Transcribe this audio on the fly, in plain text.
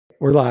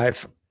We're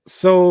live.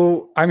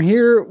 So I'm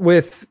here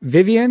with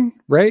Vivian,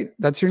 right?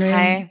 That's your name?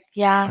 Hi.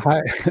 Yeah.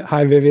 Hi,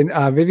 hi, Vivian.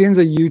 Vivian's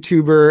a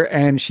YouTuber,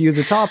 and she is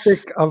a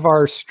topic of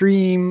our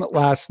stream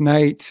last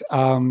night.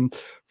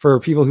 For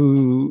people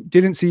who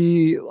didn't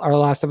see our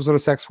last episode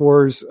of Sex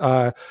Wars,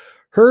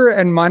 her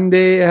and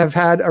Monday have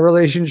had a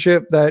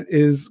relationship that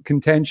is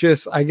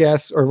contentious, I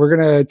guess, or we're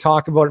going to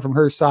talk about it from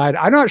her side.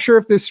 I'm not sure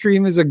if this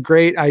stream is a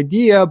great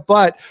idea,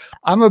 but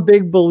I'm a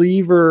big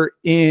believer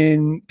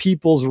in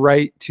people's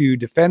right to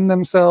defend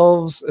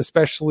themselves,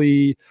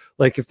 especially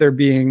like if they're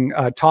being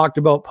talked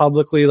about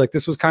publicly. Like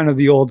this was kind of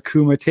the old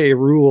Kumite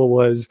rule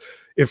was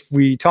if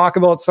we talk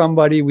about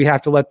somebody, we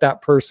have to let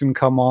that person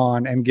come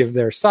on and give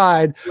their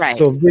side. Right.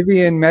 So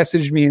Vivian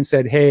messaged me and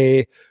said,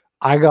 hey,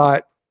 I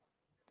got,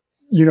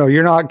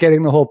 you're not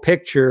getting the whole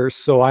picture.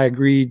 So I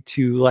agreed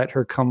to let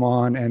her come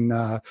on and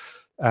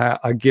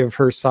give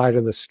her side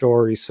of the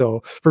story.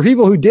 So for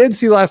people who did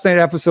see last night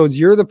episodes,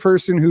 you're the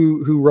person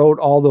who wrote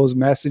all those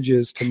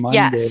messages to Monday.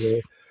 Yes,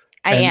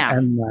 I am.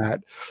 And that.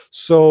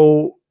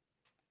 So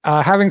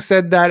having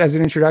said that as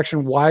an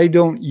introduction, why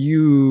don't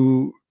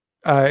you,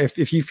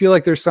 if you feel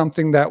like there's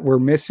something that we're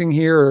missing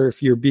here, or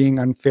if you're being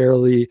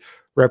unfairly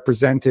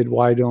represented,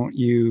 why don't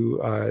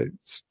you,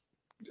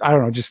 I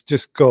don't know,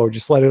 just go,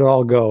 just let it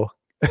all go.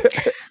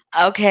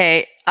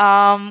 Okay.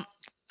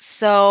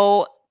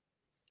 So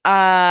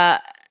I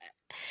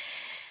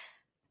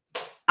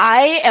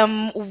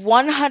am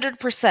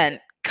 100%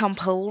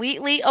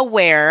 completely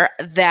aware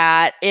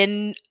that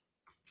in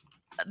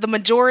the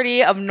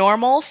majority of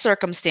normal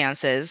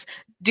circumstances,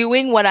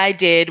 doing what I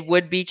did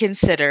would be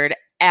considered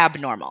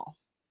abnormal.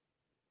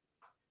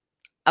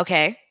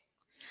 Okay.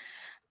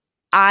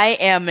 I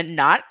am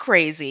not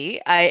crazy.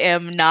 I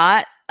am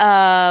not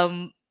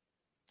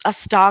a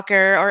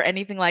stalker or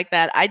anything like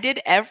that. I did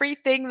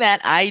everything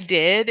that I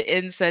did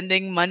in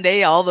sending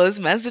Monday all those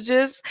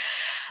messages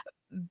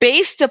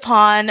based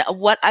upon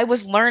what I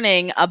was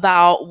learning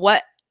about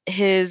what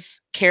his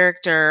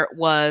character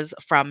was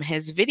from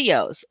his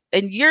videos.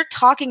 And you're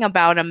talking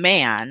about a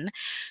man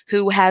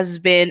who has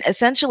been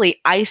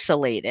essentially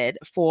isolated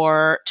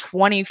for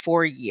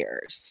 24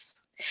 years.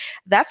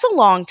 That's a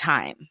long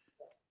time.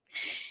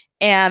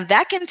 And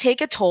that can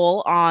take a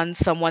toll on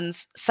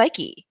someone's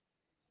psyche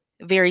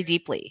very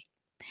deeply.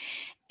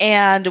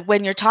 And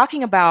when you're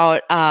talking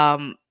about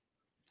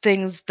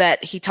things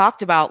that he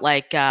talked about,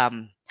 like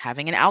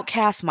having an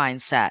outcast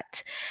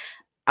mindset,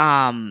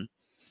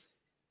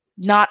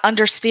 not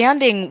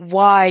understanding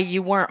why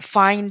you weren't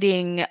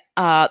finding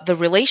the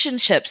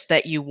relationships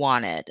that you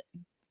wanted,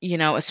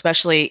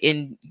 especially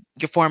in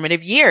your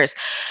formative years,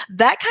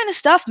 that kind of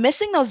stuff,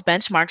 missing those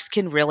benchmarks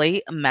can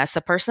really mess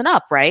a person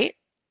up, right?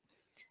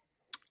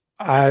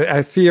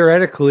 I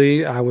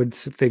theoretically, I would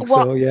think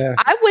Well, so. Yeah.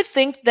 I would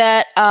think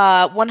that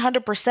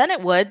 100%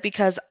 it would,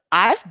 because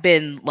I've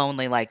been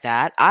lonely like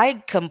that.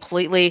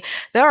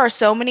 There are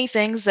so many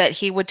things that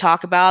he would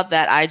talk about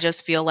that I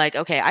just feel like,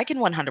 okay, I can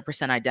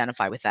 100%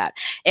 identify with that.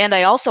 And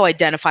I also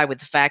identify with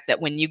the fact that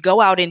when you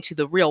go out into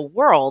the real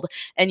world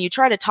and you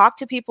try to talk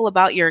to people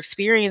about your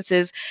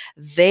experiences,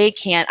 they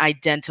can't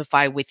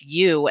identify with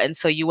you. And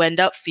so you end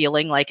up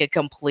feeling like a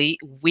complete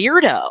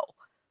weirdo,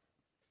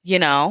 you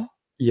know?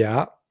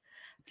 Yeah.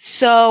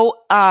 So,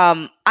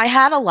 I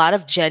had a lot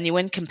of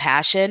genuine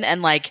compassion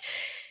and like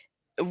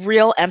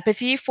real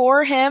empathy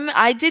for him.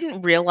 I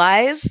didn't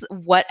realize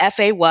what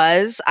FA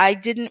was. I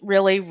didn't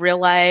really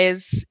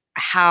realize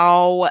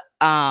how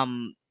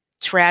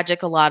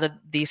tragic a lot of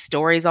these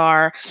stories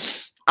are.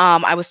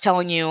 I was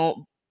telling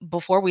you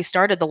before we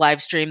started the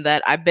live stream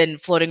that I've been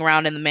floating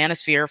around in the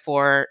manosphere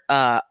for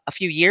a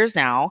few years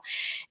now.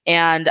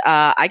 And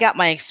I got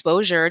my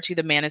exposure to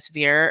the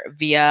manosphere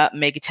via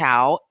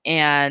MGTOW.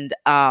 And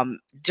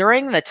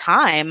during the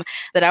time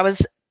that I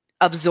was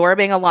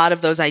absorbing a lot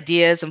of those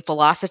ideas and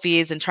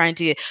philosophies and trying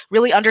to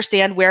really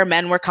understand where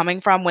men were coming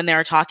from when they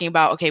were talking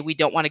about, okay, we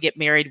don't want to get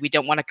married, we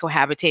don't want to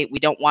cohabitate, we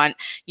don't want,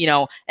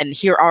 and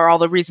here are all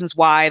the reasons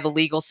why, the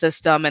legal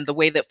system and the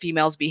way that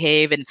females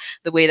behave and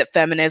the way that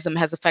feminism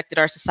has affected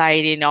our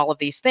society and all of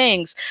these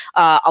things.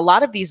 A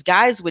lot of these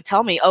guys would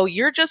tell me, oh,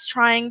 you're just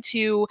trying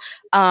to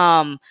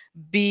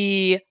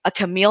be a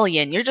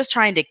chameleon. You're just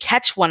trying to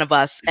catch one of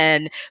us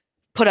and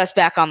put us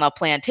back on the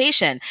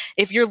plantation.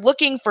 If you're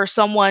looking for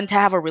someone to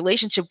have a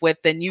relationship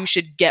with, then you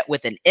should get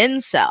with an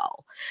incel.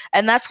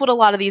 And that's what a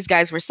lot of these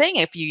guys were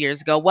saying a few years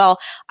ago. Well,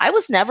 I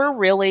was never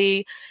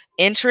really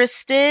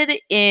interested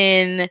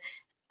in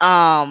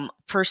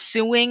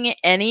pursuing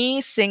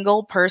any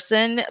single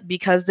person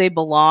because they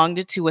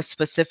belonged to a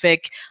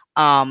specific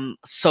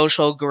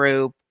social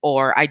group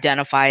or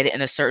identified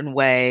in a certain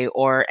way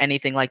or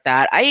anything like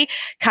that. I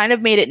kind of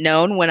made it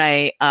known when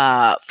I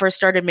first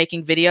started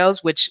making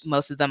videos, which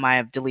most of them I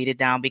have deleted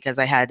now because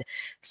I had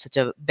such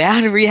a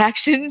bad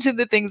reaction to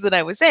the things that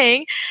I was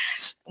saying,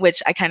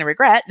 which I kind of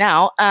regret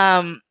now.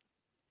 I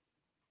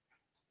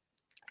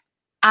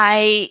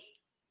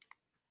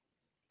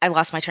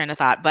lost my train of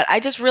thought, but I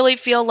just really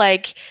feel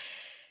like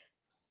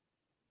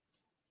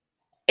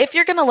if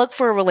you're going to look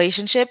for a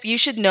relationship, you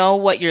should know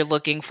what you're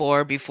looking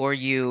for before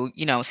you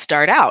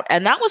start out.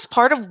 And that was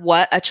part of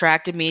what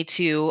attracted me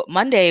to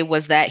Monday,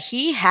 was that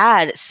he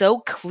had so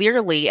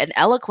clearly and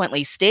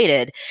eloquently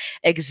stated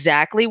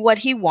exactly what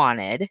he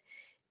wanted.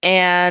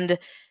 And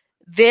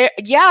there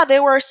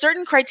were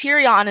certain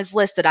criteria on his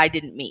list that I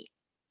didn't meet,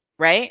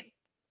 right?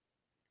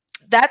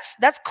 That's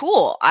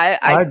cool.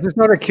 Just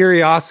out of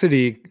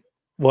curiosity,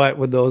 what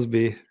would those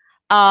be?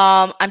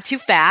 I'm too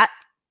fat.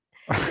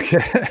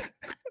 Okay.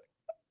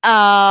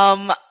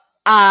 I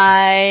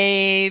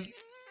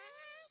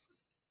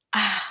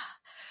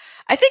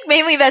think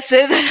mainly that's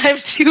it, that I'm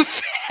too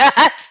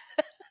fat.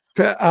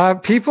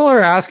 People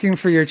are asking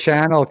for your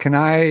channel.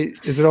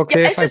 Is it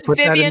okay if I put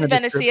Vivian that in the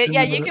Venecia. description?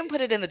 Yeah, you can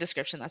put it in the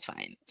description. That's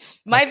fine.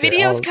 My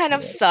videos kind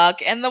of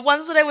suck. And the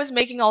ones that I was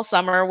making all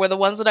summer were the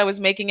ones that I was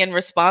making in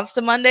response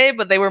to Monday,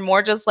 but they were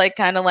more just like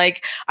kind of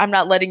like, I'm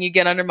not letting you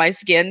get under my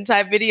skin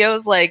type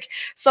videos. Like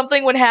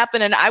something would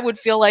happen and I would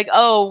feel like,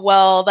 oh,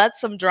 well, that's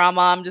some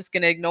drama. I'm just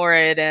going to ignore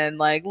it. And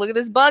like, look at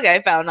this bug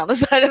I found on the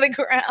side of the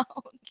ground.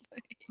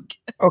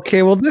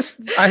 Okay, well,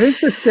 I think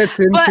this gets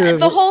into. But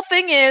the whole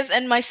thing is,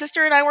 and my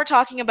sister and I were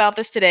talking about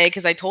this today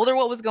because I told her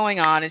what was going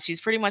on, and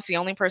she's pretty much the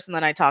only person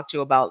that I talked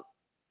to about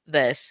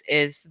this,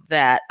 is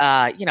that,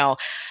 and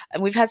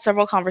we've had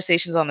several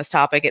conversations on this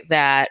topic,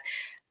 that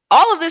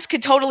all of this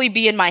could totally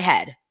be in my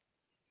head.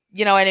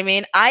 You know what I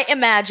mean? I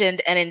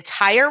imagined an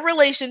entire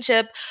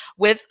relationship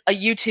with a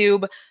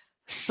YouTube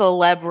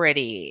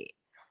celebrity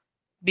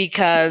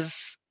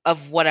because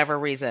of whatever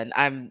reason.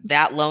 I'm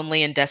that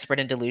lonely and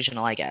desperate and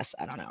delusional, I guess.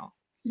 I don't know.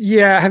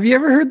 Yeah. Have you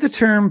ever heard the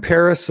term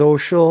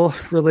parasocial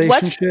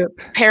relationship?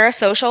 What's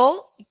parasocial?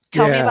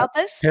 Tell me about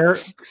this.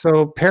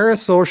 So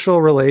parasocial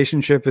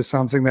relationship is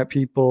something that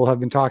people have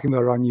been talking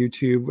about on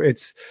YouTube.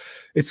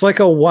 It's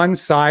like a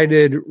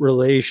one-sided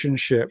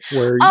relationship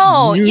where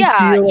you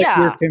feel like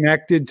you're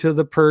connected to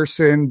the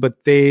person,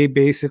 but they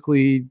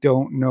basically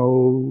don't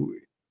know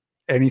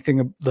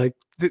anything. Like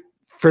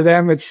for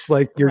them, it's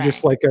like you're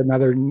just like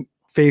another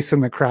face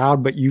in the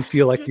crowd, but you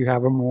feel like you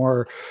have a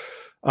more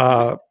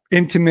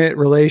intimate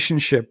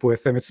relationship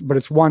with them. But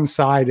it's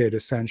one-sided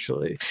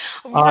essentially.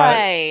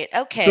 Right.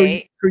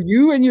 Okay. So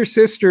you and your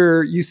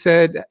sister, you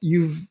said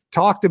you've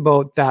talked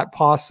about that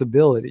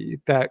possibility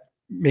that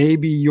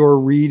maybe you're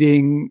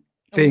reading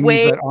things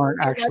that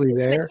aren't actually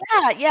there.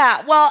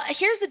 Yeah. Well,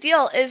 here's the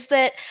deal: is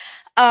that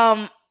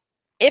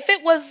if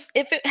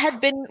it had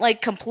been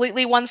like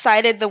completely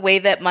one-sided, the way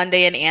that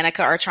Monday and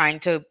Annika are trying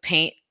to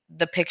paint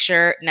the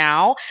picture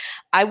now,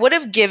 I would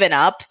have given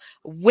up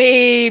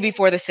way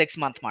before the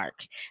 6-month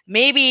mark.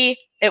 Maybe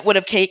it would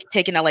have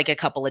taken like a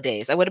couple of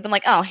days. I would have been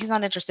like, oh, he's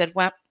not interested.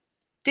 Well,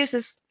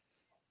 deuces.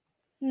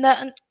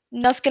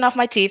 No skin off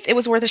my teeth. It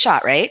was worth a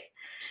shot, right?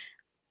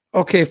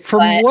 Okay,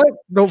 from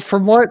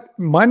what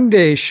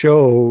Monday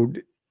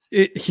showed,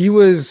 he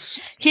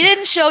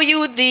didn't show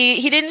you the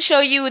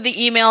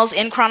emails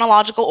in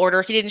chronological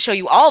order. He didn't show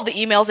you all of the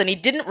emails, and he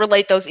didn't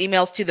relate those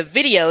emails to the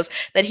videos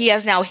that he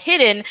has now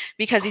hidden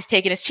because he's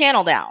taken his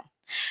channel down.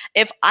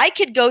 If I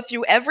could go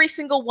through every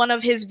single one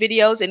of his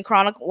videos in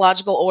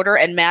chronological order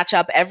and match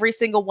up every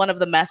single one of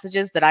the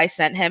messages that I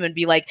sent him and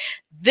be like,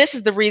 this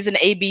is the reason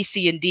A, B,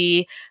 C, and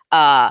D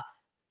that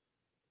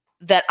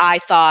I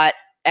thought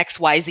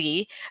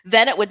XYZ,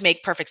 then it would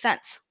make perfect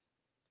sense.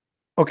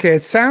 Okay,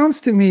 it sounds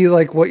to me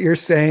like what you're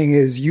saying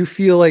is you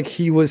feel like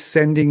he was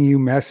sending you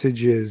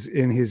messages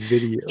in his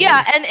videos.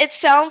 Yeah, and it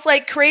sounds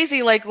like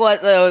crazy. Like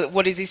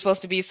what is he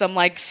supposed to be? Some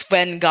like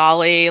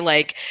Svengali,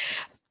 like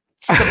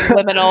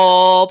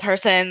subliminal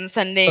person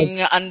sending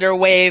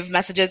underwave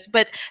messages.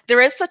 But there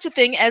is such a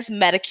thing as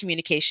meta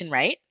communication,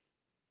 right?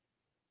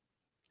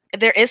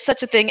 There is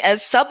such a thing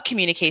as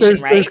sub-communication,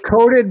 right? There's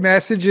coded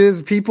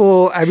messages.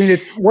 People, I mean,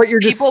 it's what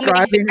you're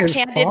describing is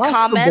candid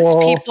comments.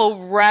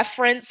 People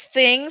reference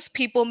things.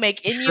 People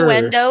make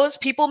innuendos. Sure.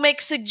 People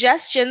make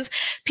suggestions.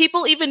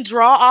 People even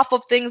draw off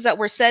of things that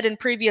were said in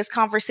previous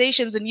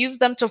conversations and use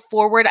them to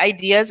forward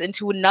ideas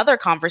into another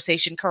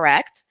conversation,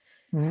 correct?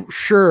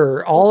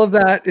 Sure. All of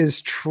that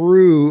is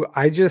true.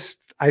 I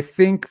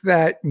think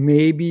that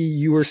maybe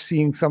you were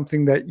seeing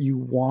something that you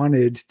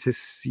wanted to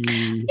see.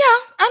 Yeah,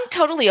 I'm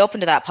totally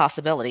open to that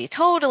possibility.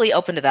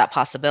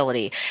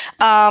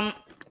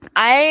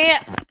 I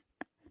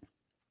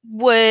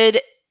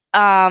would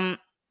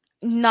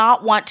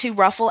not want to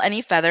ruffle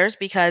any feathers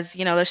because,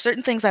 there's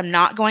certain things I'm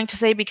not going to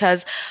say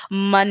because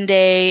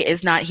Monday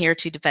is not here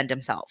to defend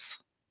himself.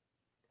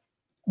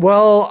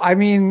 Well, I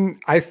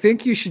mean, I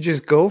think you should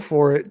just go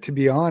for it, to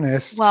be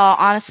honest. Well,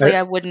 honestly,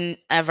 I wouldn't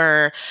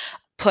ever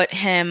put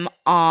him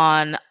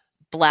on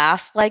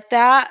blast like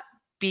that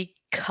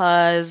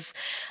because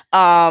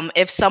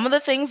if some of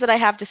the things that I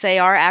have to say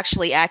are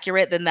actually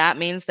accurate, then that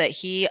means that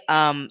he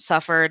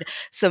suffered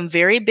some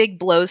very big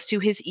blows to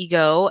his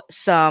ego,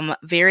 some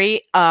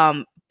very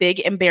big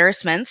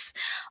embarrassments.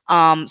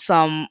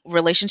 Some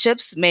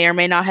relationships may or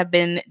may not have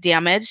been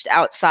damaged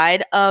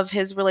outside of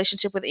his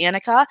relationship with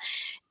Annika,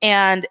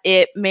 and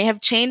it may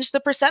have changed the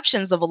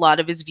perceptions of a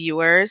lot of his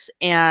viewers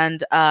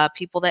and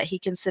people that he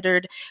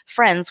considered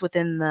friends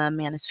within the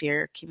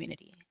Manosphere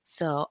community.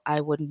 So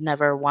I would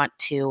never want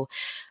to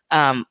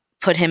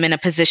put him in a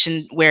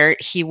position where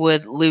he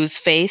would lose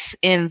face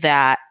in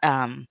that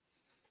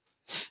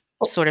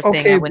sort of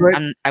thing.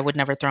 I would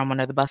never throw him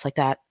under the bus like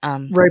that.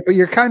 Right, but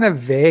you're kind of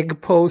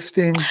vague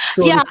posting.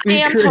 Yeah, I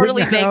am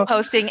totally vague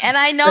posting, and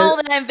I know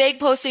that I'm vague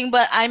posting,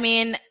 but I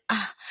mean,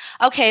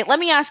 okay, let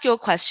me ask you a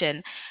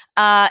question.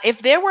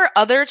 If there were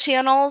other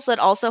channels that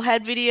also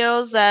had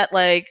videos that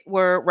like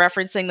were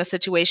referencing the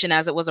situation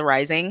as it was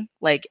arising,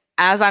 like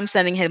as I'm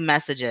sending him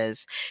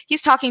messages,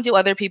 he's talking to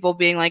other people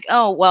being like,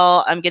 oh,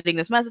 well, I'm getting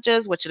these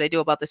messages. What should I do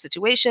about the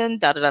situation?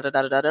 Da da da da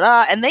da da da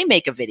da. And they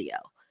make a video.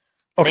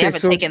 They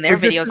haven't taken their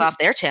videos off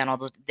their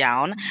channel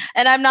down.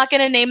 And I'm not going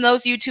to name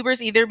those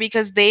YouTubers either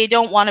because they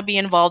don't want to be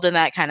involved in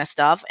that kind of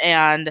stuff.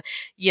 And,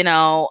 you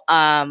know,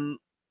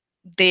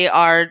 they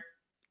are,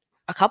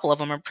 a couple of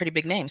them are pretty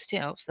big names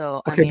too.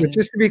 So, okay, I mean, but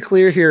just to be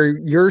clear here,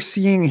 you're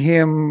seeing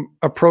him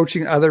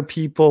approaching other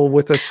people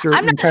with a certain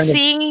I'm not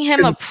seeing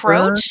him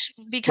approach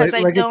because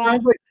I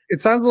don't.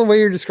 It sounds the way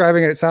you're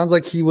describing it. It sounds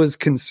like he was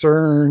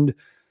concerned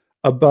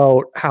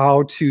about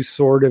how to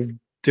sort of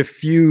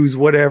diffuse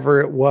whatever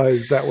it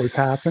was that was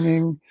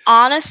happening.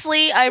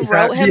 Honestly, I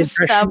wrote him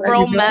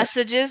several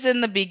messages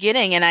in the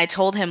beginning and I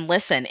told him,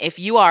 listen, if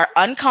you are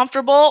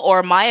uncomfortable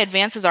or my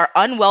advances are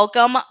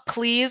unwelcome,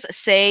 please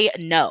say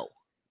no.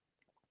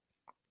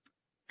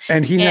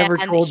 And he never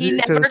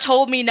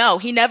told me no.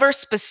 He never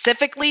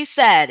specifically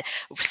sat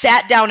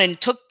down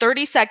and took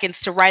 30 seconds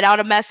to write out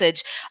a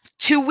message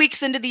 2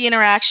 weeks into the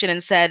interaction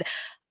and said,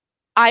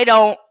 I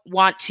don't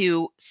want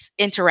to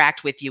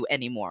interact with you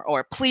anymore,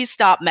 or please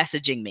stop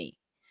messaging me.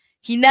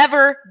 He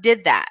never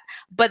did that.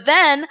 But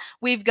then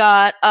we've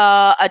got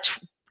a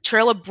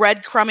trail of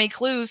breadcrumby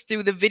clues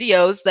through the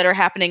videos that are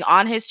happening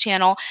on his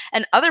channel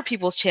and other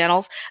people's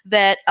channels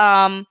that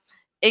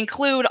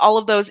include all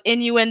of those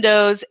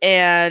innuendos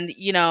and,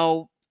 you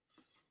know,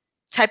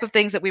 type of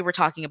things that we were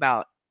talking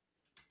about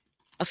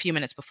a few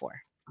minutes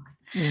before.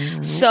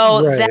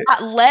 So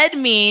that led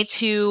me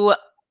to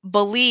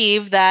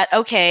believe that,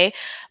 okay,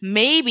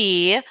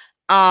 maybe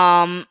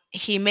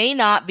he may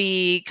not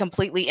be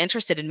completely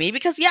interested in me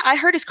because, yeah, I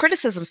heard his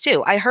criticisms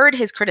too. I heard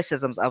his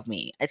criticisms of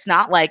me. It's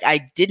not like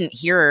I didn't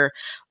hear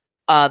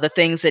the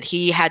things that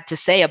he had to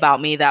say about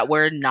me that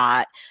were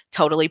not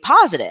totally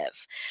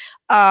positive.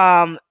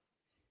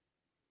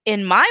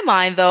 In my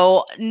mind,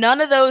 though, none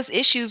of those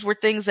issues were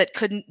things that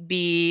couldn't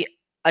be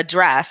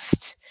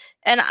addressed.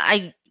 And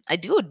I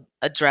do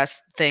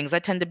address things. I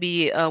tend to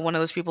be one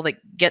of those people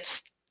that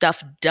gets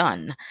stuff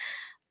done.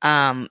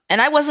 And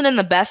I wasn't in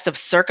the best of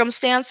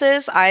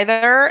circumstances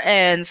either.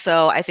 And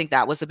so I think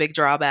that was a big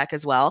drawback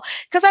as well,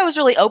 because I was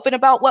really open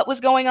about what was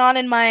going on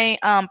in my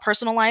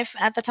personal life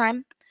at the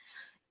time.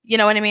 You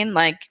know what I mean?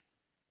 Like,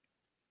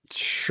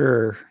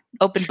 sure.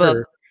 Open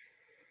book.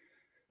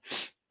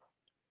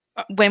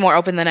 Way more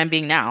open than I'm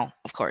being now,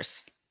 of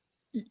course.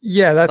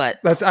 Yeah,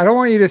 that's. I don't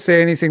want you to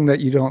say anything that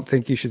you don't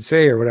think you should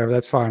say or whatever.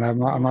 That's fine. I'm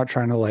not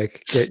trying to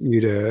like get you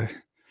to. I'm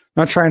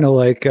not trying to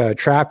like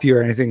trap you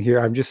or anything here.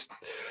 I'm just.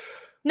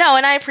 No,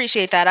 and I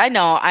appreciate that. I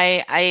know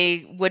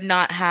I would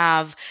not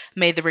have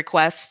made the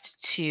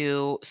request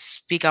to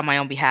speak on my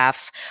own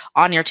behalf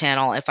on your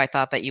channel if I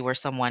thought that you were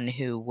someone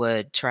who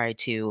would try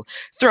to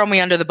throw me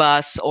under the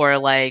bus or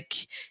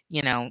like,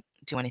 you know,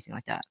 do anything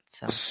like that.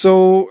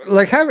 So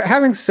like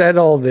having said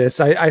all this,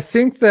 I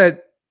think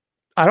that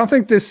I don't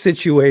think this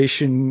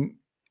situation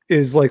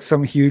is like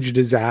some huge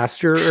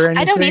disaster or anything.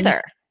 I don't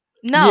either.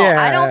 No,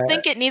 yeah. I don't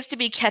think it needs to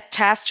be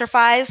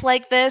catastrophized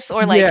like this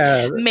or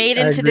like made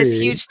into this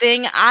huge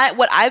thing.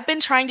 What I've been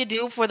trying to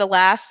do for the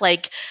last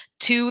like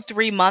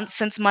 2-3 months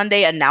since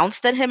Monday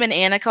announced that him and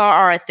Annika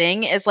are a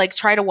thing is like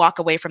try to walk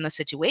away from the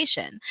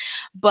situation.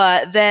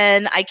 But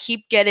then I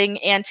keep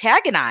getting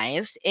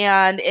antagonized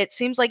and it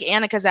seems like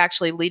Annika's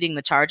actually leading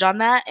the charge on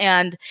that.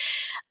 And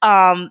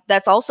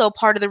that's also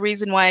part of the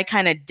reason why I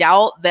kind of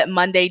doubt that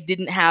Monday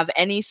didn't have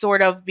any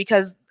sort of,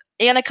 because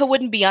Annika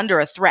wouldn't be under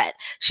a threat.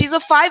 She's a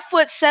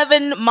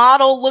 5'7"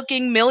 model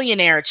looking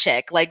millionaire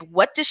chick. Like,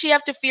 what does she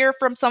have to fear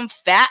from some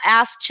fat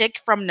ass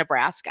chick from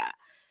Nebraska?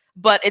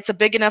 But it's a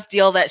big enough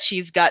deal that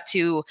she's got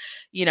to,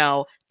 you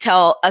know,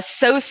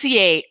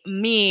 associate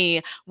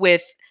me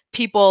with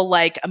people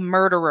like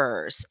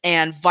murderers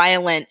and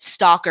violent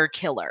stalker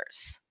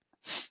killers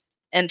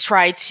and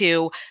try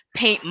to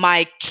paint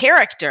my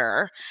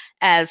character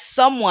as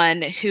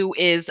someone who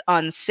is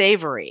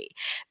unsavory,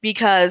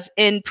 because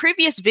in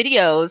previous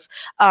videos,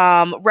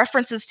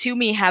 references to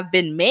me have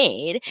been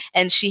made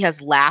and she has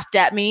laughed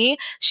at me.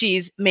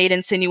 She's made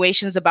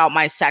insinuations about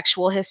my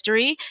sexual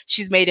history.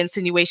 She's made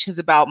insinuations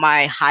about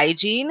my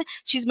hygiene.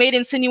 She's made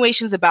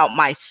insinuations about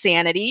my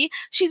sanity.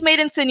 She's made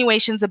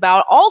insinuations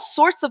about all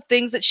sorts of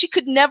things that she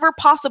could never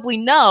possibly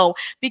know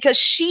because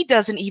she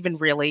doesn't even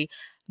really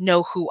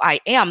know who I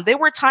am. There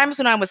were times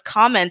when I was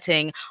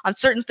commenting on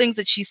certain things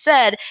that she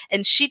said,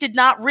 and she did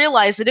not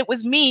realize that it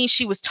was me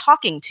she was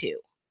talking to.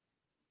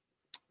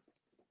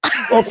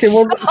 Okay,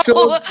 well, so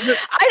I don't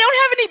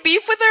have any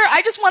beef with her.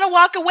 I just want to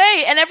walk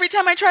away. And every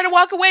time I try to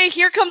walk away,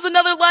 here comes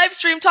another live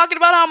stream talking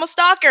about how I'm a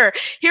stalker.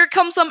 Here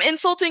comes some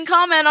insulting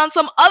comment on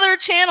some other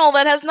channel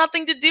that has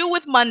nothing to do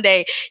with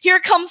Monday. Here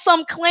comes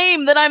some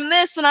claim that I'm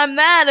this and I'm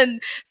that,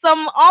 and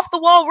some off the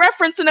wall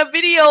reference in a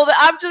video that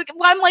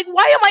I'm like,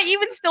 why am I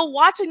even still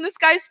watching this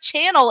guy's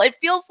channel? It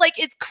feels like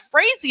it's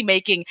crazy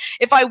making.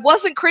 If I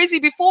wasn't crazy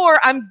before,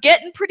 I'm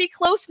getting pretty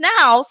close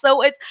now.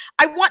 So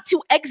I want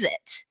to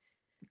exit.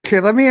 Okay,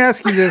 let me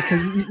ask you this.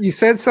 You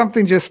said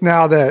something just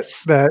now that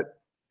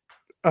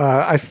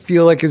I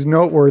feel like is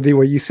noteworthy,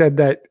 where you said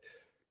that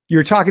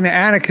you're talking to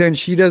Annika and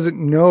she doesn't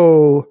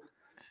know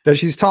that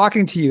she's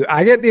talking to you.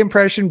 I get the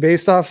impression,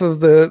 based off of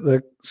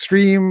the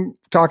stream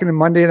talking to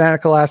Monday and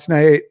Annika last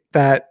night,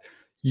 that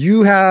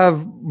you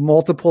have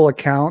multiple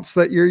accounts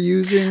that you're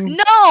using.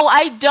 No,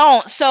 I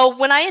don't. So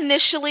when I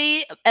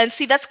initially, and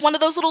see, that's one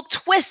of those little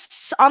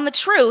twists on the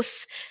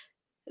truth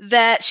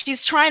that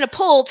she's trying to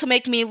pull to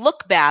make me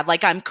look bad,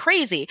 like I'm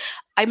crazy.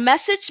 I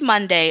messaged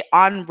Monday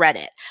on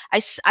Reddit.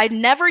 I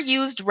never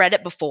used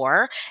Reddit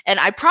before, and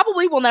I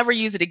probably will never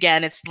use it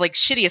again. It's like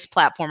shittiest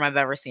platform I've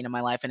ever seen in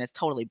my life, and it's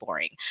totally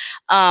boring.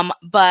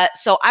 But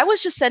so I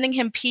was just sending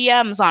him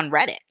PMs on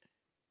Reddit.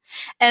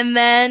 And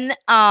then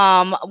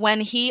when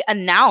he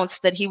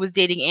announced that he was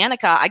dating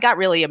Annika, I got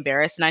really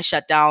embarrassed and I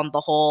shut down the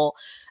whole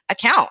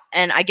account,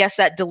 and I guess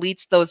that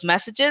deletes those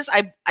messages.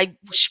 I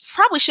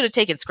probably should have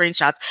taken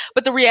screenshots,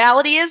 but the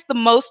reality is the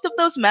most of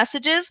those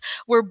messages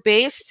were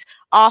based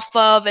off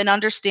of an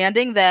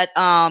understanding that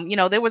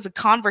there was a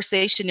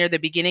conversation near the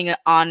beginning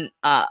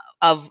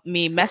of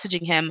me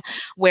messaging him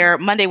where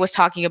Monday was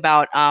talking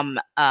about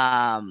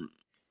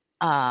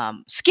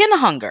skin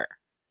hunger,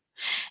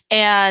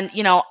 and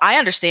I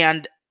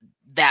understand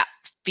that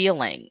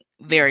feeling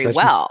very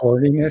well.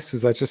 Horniness?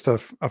 Is that just a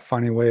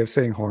funny way of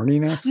saying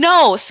horniness?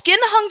 No, skin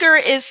hunger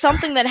is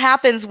something that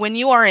happens when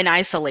you are in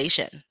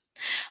isolation.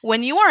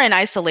 When you are in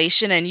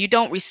isolation and you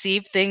don't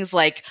receive things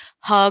like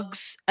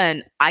hugs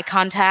and eye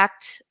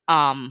contact,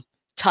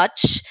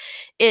 touch,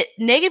 it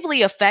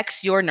negatively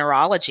affects your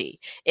neurology.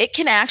 It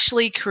can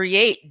actually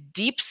create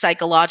deep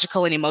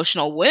psychological and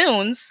emotional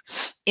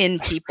wounds in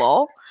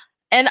people.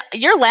 And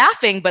you're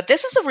laughing, but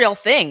this is a real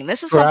thing.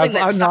 This is something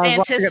that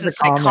scientists and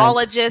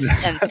psychologists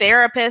and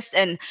therapists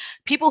and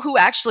people who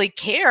actually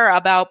care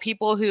about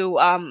people who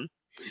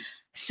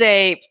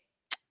say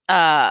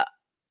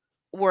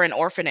were in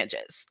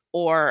orphanages,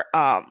 or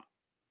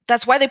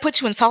that's why they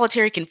put you in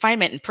solitary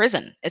confinement in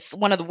prison. It's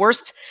one of the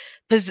worst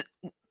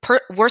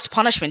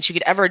punishments you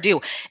could ever do.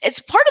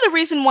 It's part of the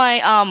reason why.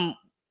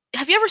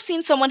 Have you ever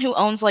seen someone who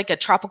owns like a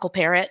tropical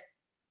parrot?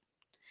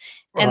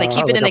 And they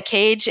keep it in a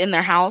cage in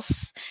their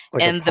house,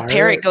 and the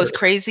parrot goes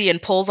crazy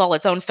and pulls all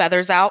its own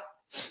feathers out.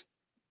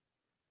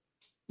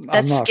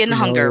 That's skin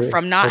hunger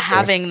from not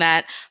having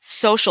that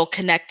social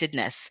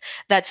connectedness.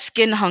 That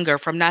skin hunger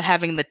from not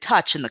having the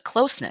touch and the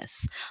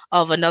closeness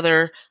of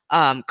another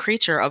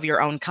creature of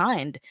your own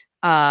kind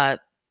that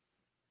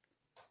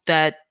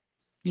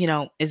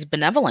is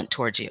benevolent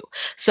towards you.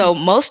 So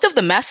most of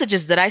the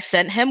messages that I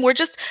sent him were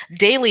just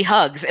daily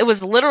hugs. It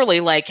was literally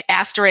like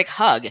asterisk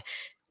hug.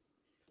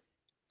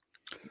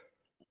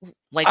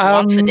 Like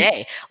once a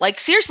day, like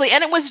seriously.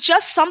 And it was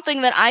just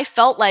something that I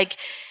felt like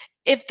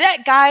if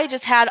that guy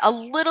just had a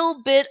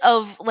little bit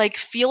of like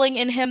feeling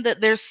in him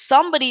that there's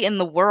somebody in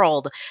the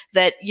world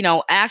that,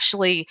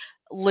 actually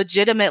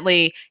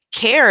legitimately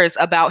cares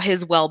about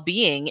his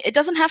well-being, it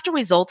doesn't have to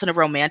result in a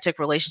romantic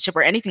relationship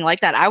or anything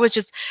like that. I was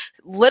just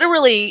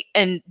literally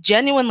and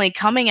genuinely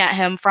coming at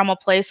him from a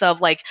place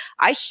of like,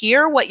 I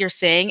hear what you're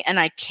saying and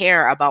I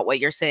care about what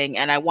you're saying,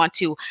 and I want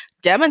to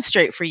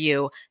demonstrate for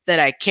you that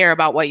I care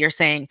about what you're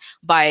saying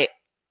by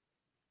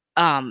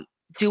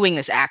doing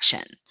this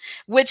action,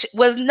 which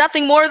was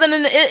nothing more than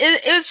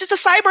it was just a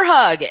cyber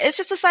hug. It's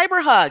just a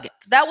cyber hug.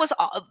 That was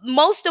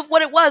most of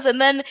what it was.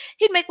 And then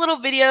he'd make little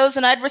videos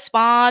and I'd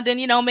respond,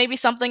 and maybe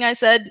something I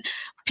said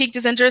piqued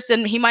his interest,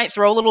 and he might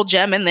throw a little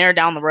gem in there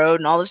down the road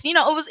and all this.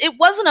 It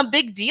wasn't a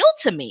big deal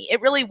to me. It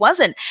really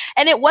wasn't.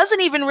 And it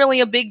wasn't even really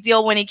a big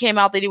deal when he came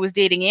out that he was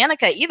dating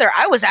Annika either.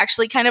 I was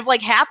actually kind of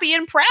like happy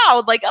and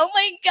proud, like, oh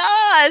my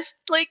gosh,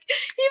 like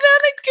he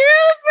found a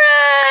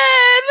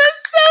girlfriend.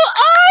 That's so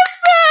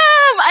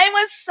awesome. I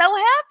was so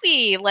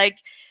happy. Like,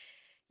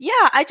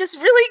 yeah, I just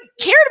really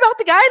cared about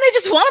the guy and I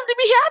just want him to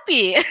be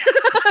happy.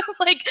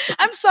 Like,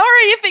 I'm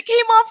sorry if it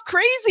came off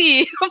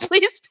crazy.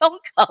 Please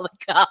don't call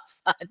the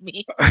cops on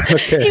me.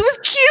 Okay. He was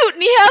cute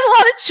and he had a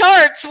lot of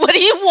charts. What do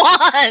you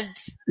want?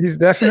 He's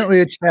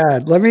definitely a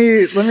Chad. Let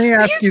me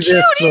ask you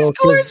this. He's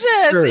gorgeous.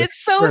 Sure,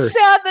 it's so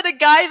sad that a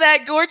guy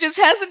that gorgeous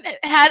hasn't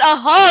had a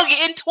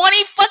hug in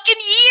 20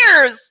 fucking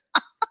years.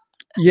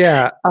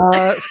 Yeah.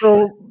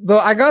 So though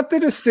I got the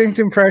distinct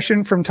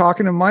impression from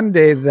talking to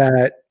Monday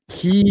that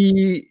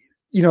he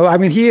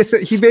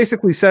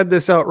basically said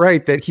this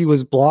outright, that he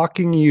was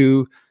blocking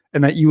you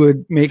and that you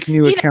would make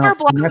new He accounts never to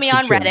blocked me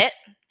on message him. Reddit.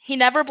 He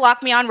never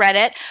blocked me on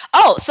Reddit.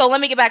 Oh, so let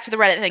me get back to the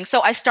Reddit thing.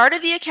 So I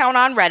started the account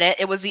on Reddit.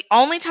 It was the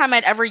only time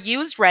I'd ever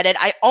used Reddit.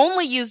 I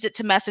only used it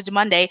to message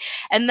Monday.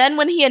 And then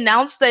when he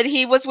announced that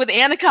he was with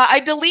Annika,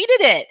 I deleted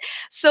it.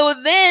 So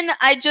then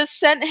I just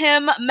sent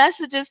him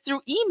messages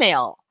through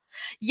email.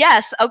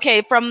 Yes,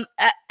 okay, from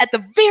at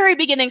the very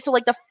beginning, so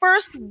like the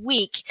first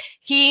week,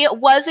 he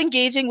was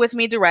engaging with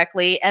me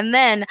directly, and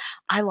then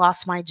I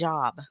lost my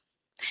job.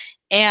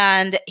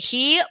 And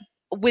he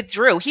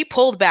withdrew. He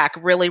pulled back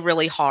really,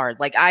 really hard.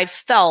 Like I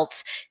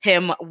felt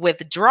him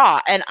withdraw.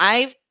 And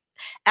I,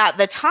 at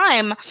the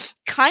time,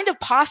 kind of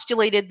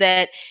postulated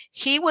that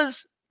he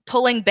was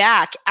pulling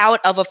back out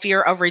of a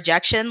fear of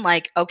rejection.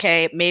 Like,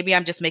 okay, maybe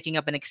I'm just making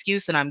up an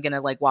excuse and I'm going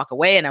to like walk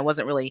away. And I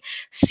wasn't really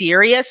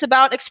serious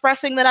about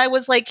expressing that I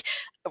was like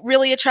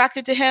really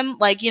attracted to him.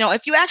 Like, you know,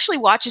 if you actually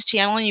watch his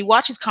channel and you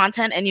watch his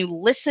content and you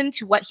listen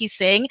to what he's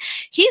saying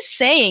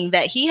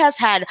that he has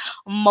had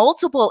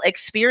multiple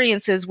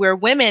experiences where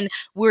women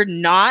were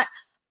not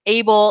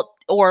able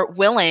or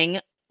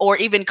willing or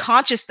even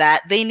conscious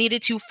that they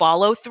needed to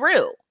follow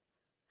through.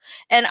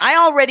 And I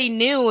already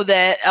knew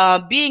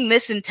that being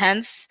this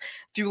intense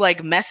through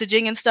like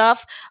messaging and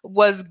stuff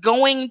was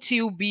going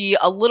to be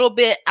a little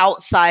bit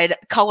outside,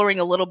 coloring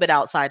a little bit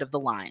outside of the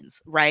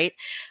lines, right?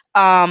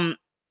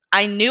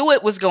 I knew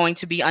it was going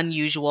to be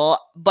unusual,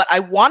 but I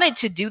wanted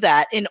to do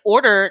that in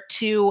order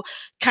to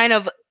kind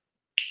of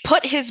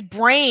put his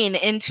brain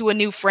into a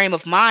new frame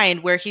of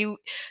mind where he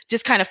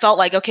just kind of felt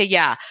like, okay,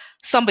 yeah,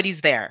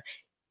 somebody's there.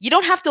 You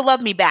don't have to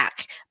love me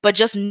back, but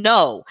just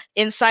know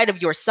inside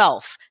of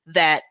yourself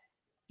that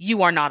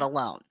you are not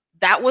alone.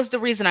 That was the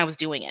reason I was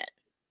doing it.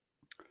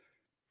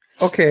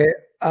 Okay.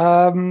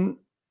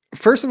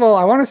 First of all,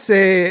 I want to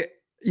say,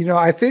 you know,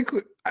 I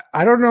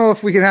don't know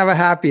if we can have a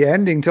happy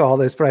ending to all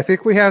this, but I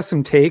think we have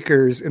some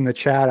takers in the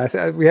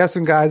chat. We have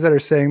some guys that are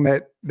saying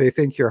that they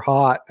think you're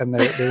hot and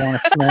they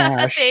want to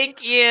smash.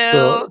 Thank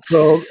you.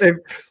 So if,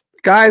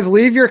 guys,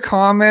 leave your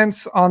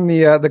comments on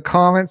the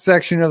comment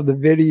section of the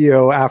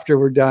video after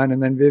we're done,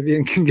 and then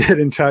Vivian can get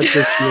in touch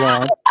if she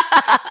wants.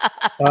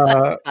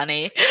 That's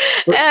funny.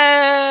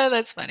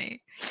 That's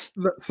funny.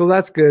 So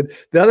that's good.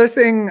 The other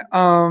thing,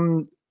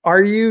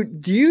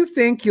 do you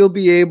think you'll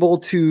be able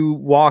to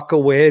walk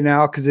away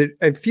now? Because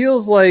it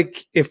feels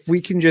like if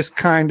we can just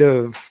kind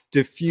of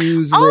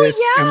diffuse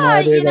this and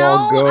let it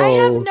all go.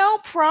 I have no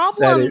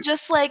problem.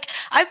 Just like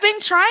I've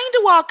been trying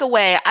to walk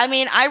away. I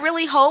mean, I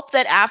really hope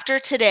that after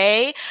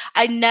today,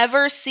 I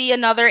never see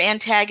another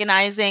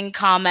antagonizing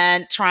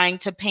comment trying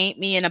to paint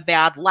me in a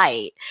bad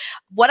light.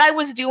 What I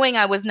was doing,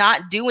 I was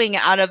not doing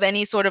out of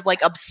any sort of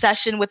like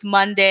obsession with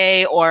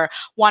Monday or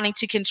wanting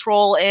to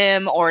control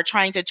him or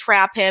trying to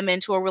trap him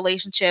into a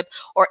relationship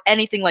or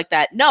anything like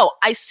that. No,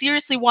 I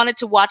seriously wanted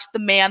to watch the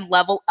man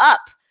level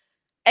up.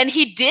 And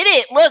he did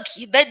it. Look,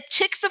 that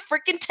chick's a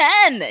freaking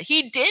 10.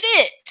 He did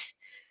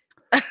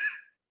it.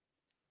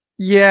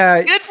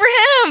 Yeah. Good for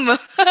him.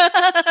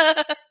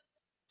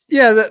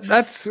 Yeah,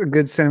 that's a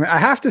good sentiment. I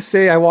have to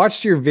say, I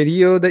watched your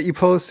video that you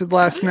posted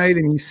last night,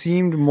 and you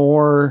seemed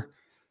more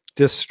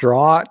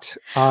distraught.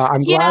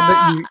 I'm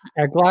glad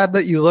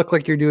that you look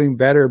like you're doing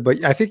better.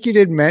 But I think you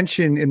did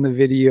mention in the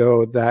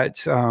video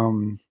that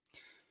I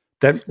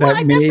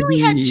definitely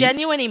had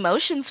genuine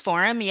emotions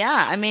for him.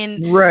 Yeah, I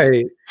mean,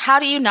 right? How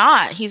do you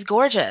not? He's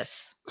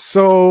gorgeous.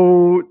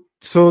 So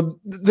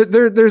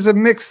there's a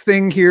mixed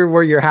thing here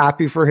where you're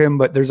happy for him,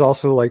 but there's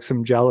also like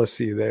some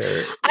jealousy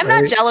there. I'm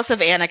not jealous of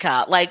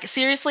Annika. Like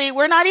seriously,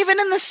 we're not even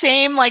in the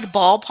same like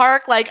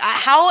ballpark. Like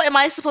how am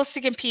I supposed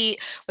to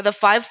compete with a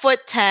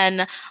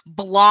 5'10"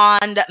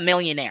 blonde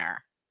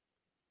millionaire?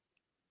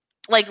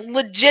 Like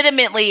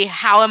legitimately,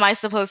 how am I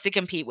supposed to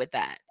compete with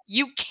that?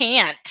 You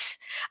can't.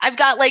 I've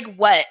got like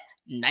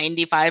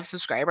 95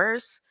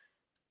 subscribers.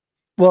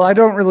 Well, I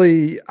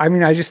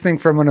just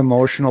think from an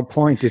emotional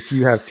point, if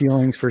you have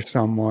feelings for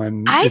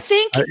someone, it's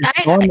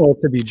normal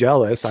to be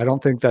jealous. I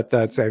don't think that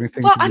that's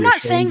anything. Well, I'm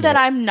not saying that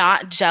I'm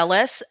not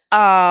jealous.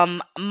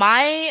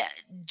 My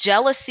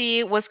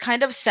jealousy was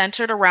kind of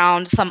centered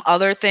around some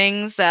other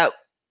things that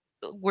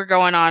were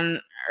going on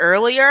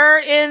earlier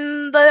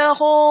in the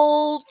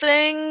whole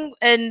thing.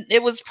 And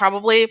it was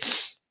probably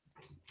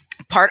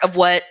part of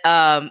what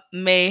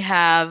may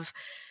have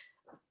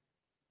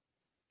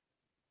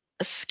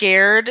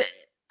scared.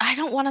 I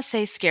don't want to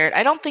say scared.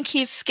 I don't think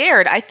he's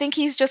scared. I think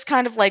he's just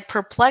kind of like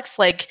perplexed.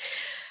 Like,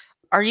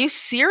 are you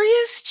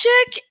serious,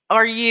 chick?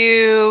 Are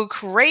you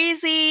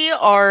crazy?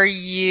 Are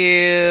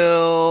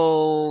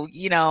you,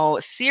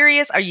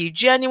 serious? Are you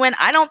genuine?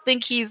 I don't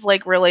think he's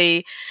like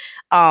really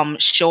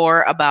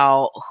sure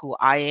about who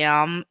I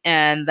am.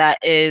 And that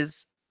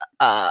is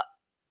a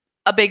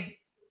big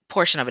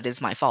portion of it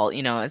is my fault.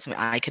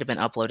 I could have been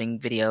uploading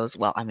videos.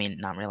 Well, I mean,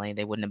 not really.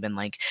 They wouldn't have been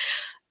like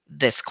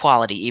this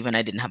quality, even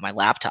I didn't have my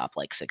laptop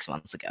like 6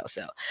 months ago.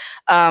 So,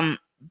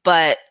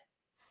 but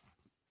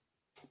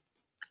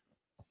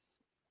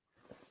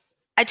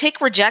I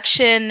take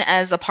rejection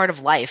as a part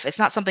of life. It's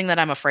not something that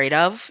I'm afraid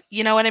of.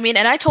 You know what I mean?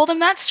 And I told him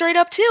that straight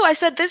up too. I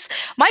said this,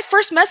 my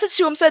first message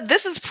to him said,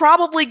 this is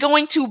probably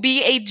going to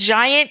be a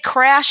giant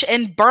crash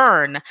and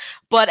burn,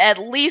 but at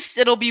least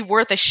it'll be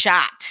worth a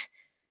shot.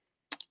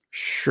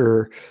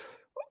 Sure.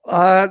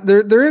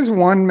 There is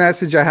one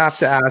message I have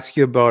to ask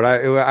you about.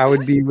 I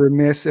would be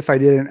remiss if I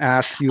didn't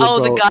ask you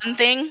Oh, about the gun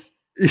thing?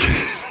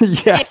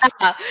 Yes.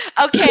 Yeah.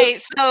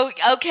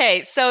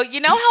 Okay. So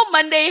you know how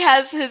Monday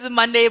has his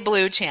Monday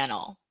Blue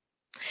channel?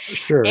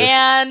 Sure.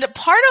 And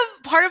part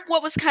of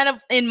what was kind of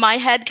in my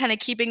head kind of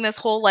keeping this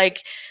whole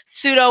like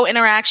pseudo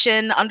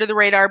interaction under the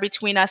radar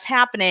between us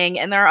happening,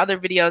 and there are other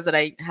videos that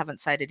I haven't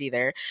cited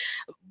either,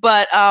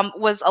 but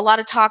was a lot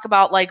of talk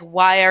about like,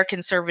 why are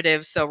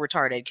conservatives so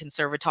retarded,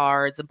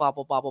 conservatards and blah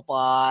blah blah blah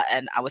blah.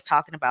 And I was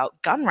talking about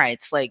gun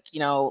rights, like, you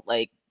know,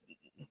 like,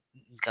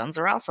 guns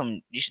are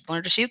awesome, you should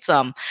learn to shoot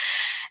some.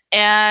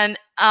 And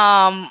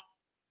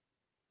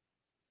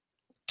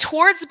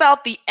towards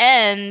about the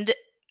end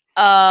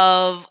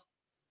of,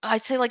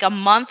 I'd say like a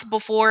month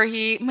before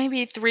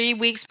maybe 3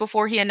 weeks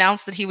before he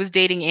announced that he was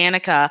dating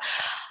Annika,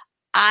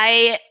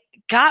 I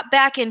got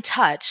back in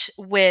touch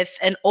with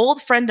an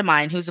old friend of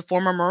mine who's a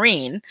former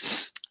Marine,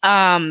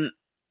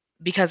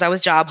 because I was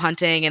job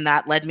hunting, and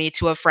that led me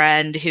to a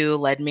friend who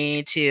led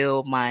me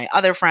to my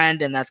other friend,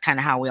 and that's kind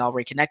of how we all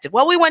reconnected.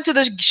 Well, we went to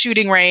the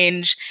shooting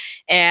range,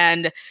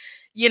 and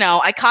you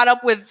know, I caught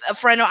up with a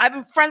friend. I've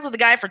been friends with a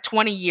guy for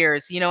 20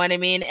 years, you know what I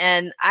mean?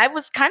 And I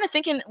was kind of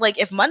thinking, like,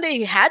 if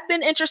Monday had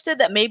been interested,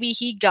 that maybe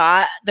he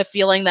got the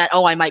feeling that,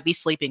 oh, I might be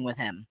sleeping with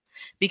him.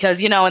 Because,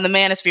 you know, in the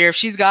manosphere, if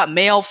she's got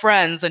male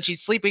friends and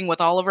she's sleeping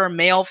with all of her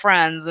male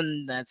friends,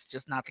 and that's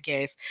just not the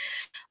case.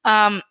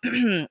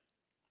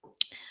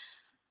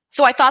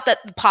 So I thought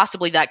that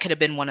possibly that could have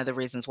been one of the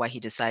reasons why he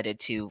decided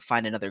to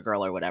find another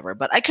girl or whatever.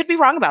 But I could be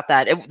wrong about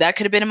that. That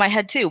could have been in my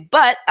head too.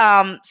 But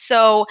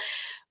so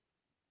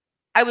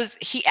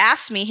he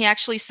asked me, he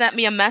actually sent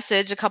me a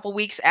message a couple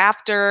weeks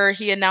after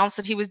he announced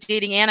that he was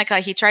dating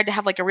Annika. He tried to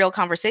have like a real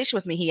conversation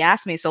with me. He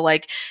asked me, so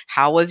like,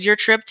 how was your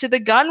trip to the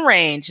gun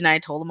range? And I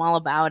told him all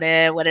about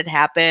it, what had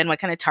happened, what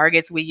kind of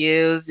targets we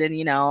used, and,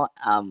 you know,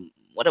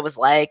 what it was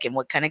like, and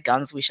what kind of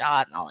guns we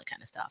shot, and all that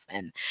kind of stuff.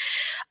 And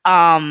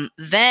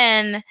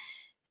then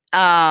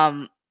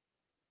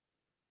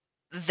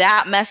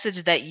that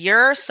message that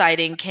you're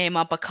citing came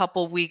up a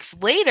couple weeks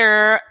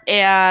later,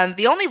 and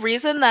the only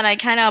reason that I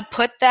kind of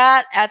put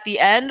that at the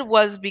end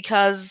was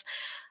because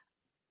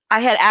I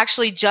had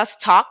actually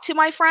just talked to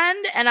my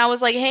friend, and I was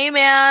like, hey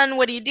man,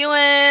 what are you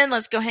doing?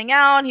 Let's go hang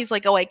out. And he's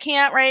like, oh, I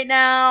can't right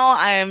now.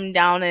 I'm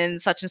down in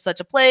such and such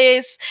a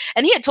place.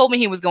 And he had told me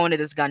he was going to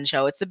this gun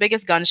show. It's the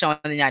biggest gun show in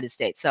the United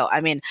States. So,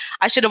 I mean,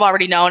 I should have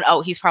already known,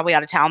 oh, he's probably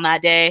out of town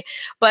that day.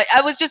 But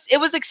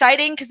it was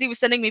exciting because he was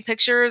sending me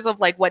pictures of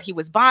like what he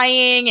was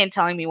buying and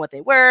telling me what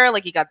they were.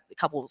 Like, he got a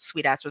couple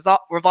sweet ass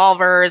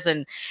revolvers.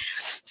 And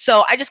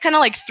so I just kind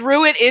of like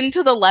threw it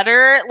into the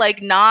letter,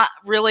 like not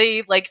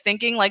really like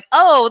thinking like,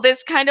 oh,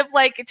 this kind of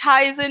like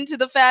ties into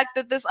the fact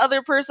that this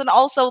other person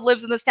also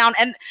lives in this town.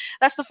 And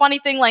that's the funny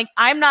thing. Like,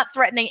 I'm not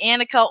threatening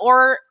Annika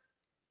or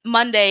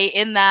Monday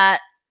in that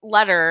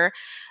letter.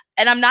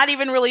 And I'm not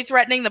even really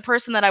threatening the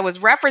person that I was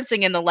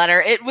referencing in the letter.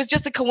 It was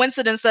just a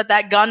coincidence that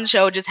that gun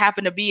show just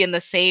happened to be in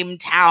the same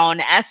town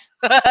as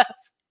the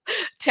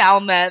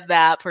town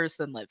that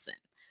person lives in.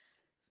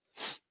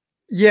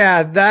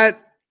 Yeah,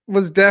 that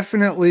was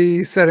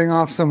definitely setting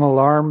off some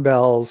alarm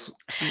bells.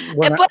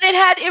 But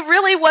it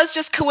really was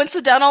just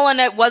coincidental, and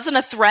it wasn't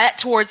a threat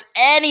towards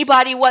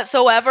anybody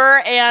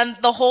whatsoever. And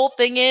the whole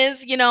thing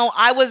is, you know,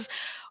 I was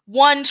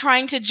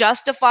trying to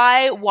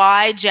justify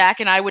why Jack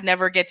and I would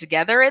never get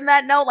together in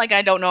that note. Like,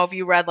 I don't know if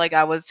you read, like,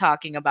 I was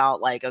talking about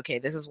like, okay,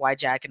 this is why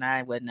Jack and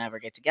I would never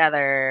get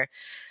together.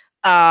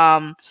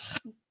 And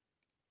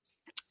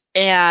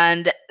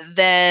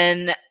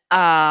then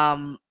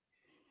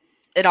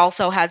it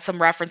also had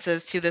some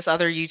references to this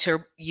other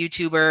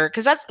YouTuber,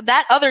 because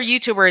that other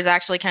YouTuber is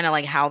actually kind of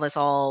like how this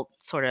all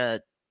sort of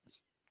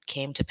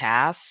came to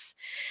pass.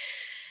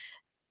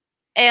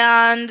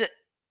 And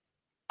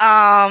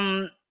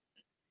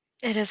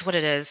it is what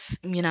it is,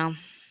 you know.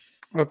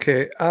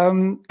 Okay.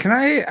 Can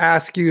I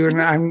ask you,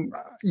 and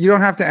you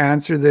don't have to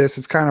answer this,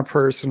 it's kind of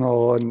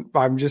personal, and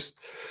I'm just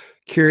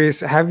curious,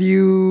 have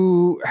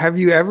you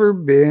ever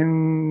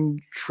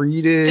been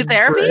treated to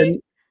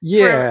therapy?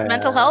 For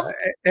mental health?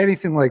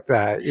 Anything like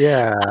that?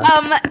 Yeah.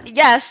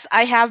 Yes,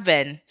 I have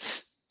been.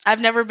 I've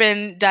never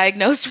been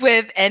diagnosed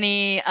with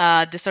any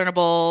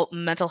discernible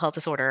mental health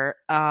disorder.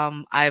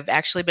 I've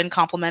actually been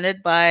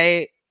complimented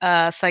by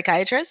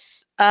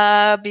psychiatrists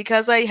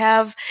because I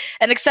have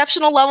an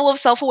exceptional level of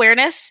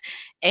self-awareness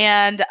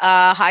and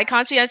high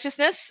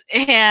conscientiousness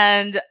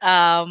and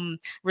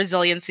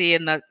resiliency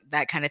and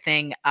that kind of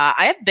thing.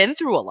 I have been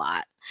through a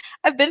lot.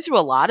 I've been through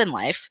a lot in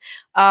life.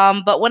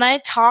 But when I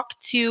talk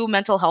to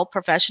mental health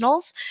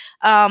professionals,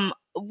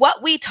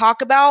 what we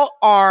talk about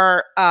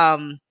are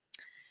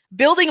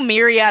building a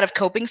myriad of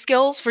coping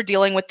skills for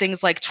dealing with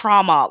things like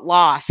trauma,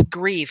 loss,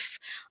 grief,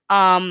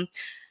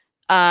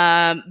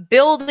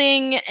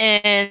 building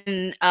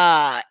an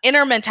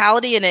inner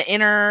mentality and an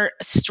inner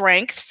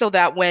strength so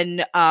that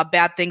when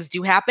bad things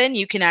do happen,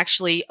 you can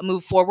actually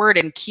move forward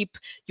and keep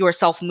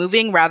yourself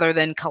moving rather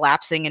than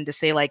collapsing into,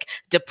 say, like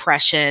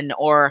depression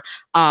or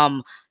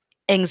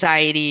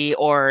anxiety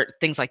or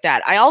things like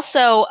that. I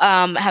also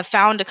have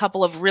found a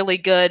couple of really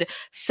good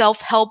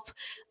self-help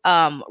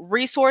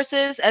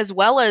resources as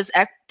well as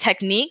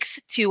techniques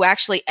to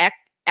actually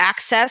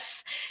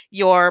access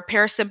your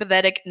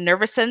parasympathetic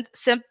nervous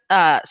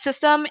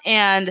system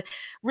and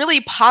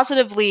really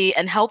positively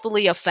and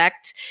healthily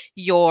affect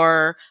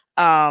your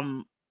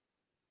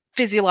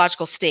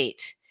physiological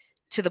state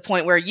to the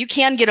point where you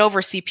can get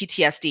over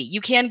CPTSD,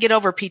 you can get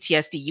over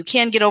PTSD, you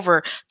can get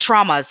over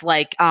traumas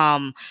like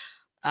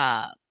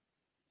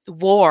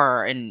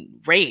war and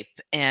rape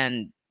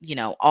and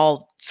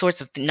all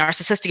sorts of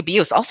narcissistic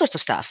abuse, all sorts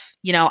of stuff.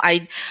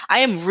 I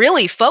am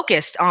really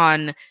focused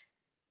on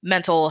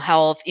mental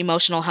health,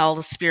 emotional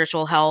health,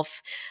 spiritual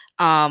health,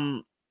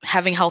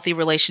 having healthy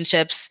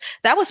relationships.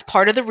 That was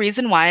part of the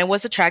reason why I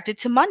was attracted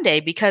to Monday,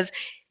 because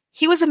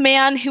he was a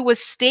man who was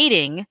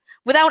stating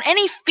without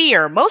any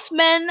fear. Most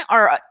men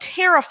are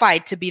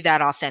terrified to be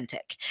that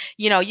authentic.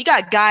 You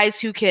got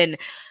guys who can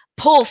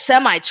pull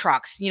semi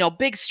trucks,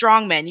 big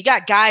strong men. You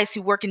got guys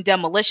who work in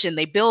demolition.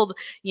 They build,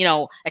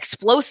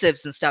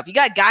 explosives and stuff. You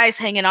got guys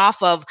hanging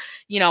off of,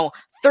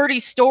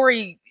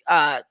 30-story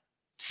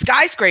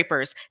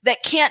skyscrapers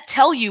that can't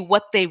tell you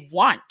what they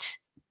want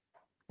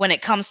when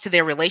it comes to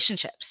their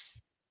relationships.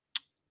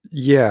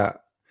 Yeah.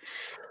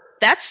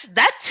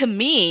 That to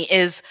me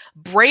is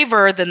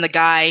braver than the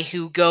guy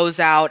who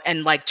goes out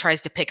and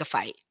tries to pick a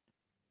fight.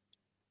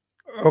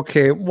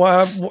 Okay.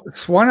 Well,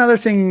 one other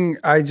thing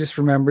I just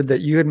remembered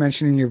that you had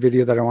mentioned in your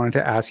video that I wanted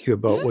to ask you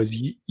about was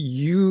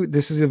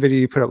this is a video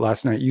you put up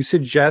last night. You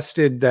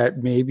suggested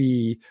that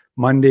maybe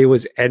Monday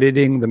was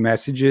editing the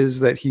messages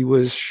that he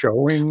was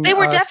showing. They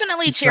were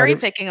definitely cherry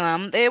picking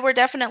them. They were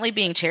definitely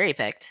being cherry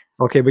picked.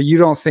 Okay, but you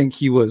don't think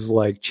he was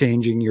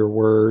changing your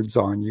words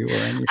on you or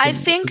anything? I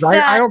think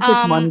that I don't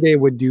think Monday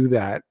would do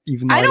that.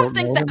 Even though I don't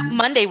think that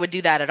Monday would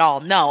do that at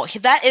all. No,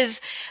 that is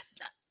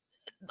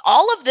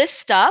all of this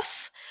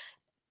stuff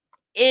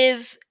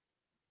is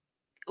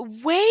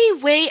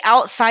way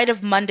outside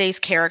of Monday's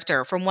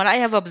character from what I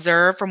have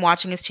observed from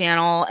watching his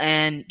channel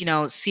and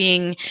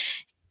seeing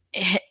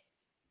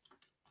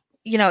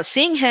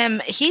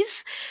him.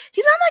 He's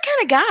not that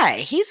kind of guy.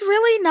 He's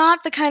really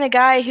not the kind of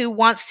guy who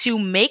wants to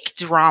make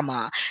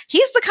drama.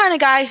 He's the kind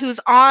of guy who's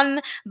on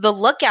the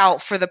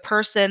lookout for the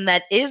person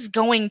that is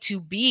going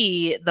to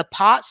be the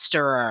pot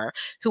stirrer,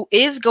 who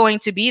is going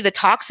to be the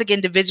toxic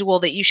individual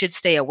that you should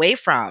stay away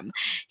from.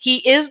 He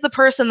is the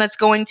person that's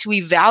going to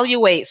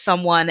evaluate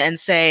someone and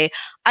say,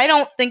 I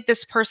don't think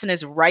this person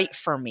is right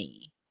for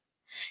me.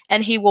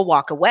 And he will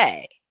walk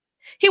away.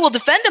 He will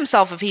defend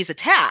himself if he's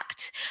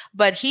attacked,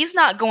 but he's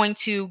not going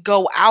to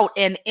go out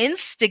and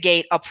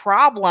instigate a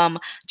problem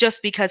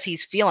just because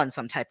he's feeling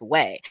some type of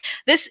way.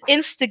 This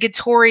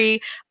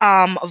instigatory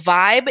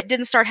vibe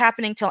didn't start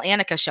happening till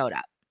Annika showed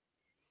up.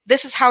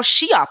 This is how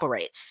she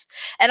operates.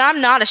 And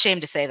I'm not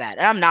ashamed to say that.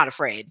 And I'm not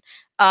afraid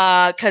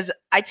because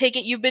I take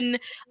it you've been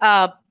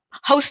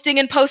hosting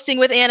and posting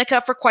with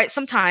Annika for quite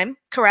some time,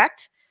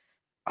 correct?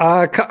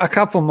 A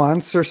couple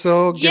months or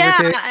so.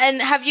 Yeah,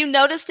 and have you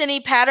noticed any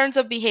patterns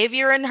of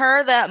behavior in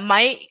her that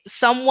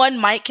someone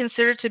might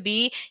consider to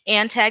be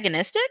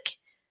antagonistic?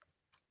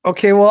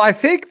 Okay, well, I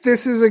think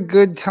this is a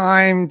good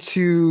time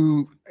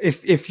to,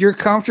 if you're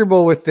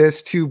comfortable with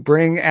this, to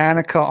bring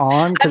Annika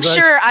on. I'm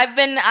sure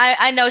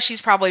I know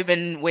she's probably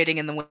been waiting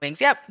in the wings.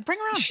 Yeah, bring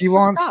her on. She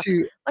wants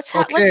to. Let's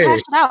hash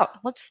it out.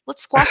 Let's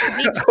squash the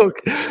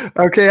beef.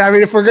 Okay. I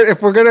mean, if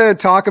we're gonna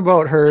talk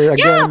about her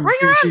again, bring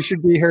her on. She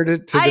should be here to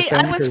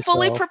defend I was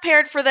fully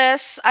prepared for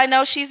this. I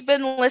know she's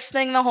been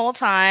listening the whole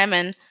time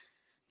and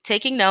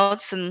taking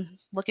notes and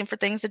looking for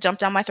things to jump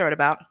down my throat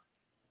about.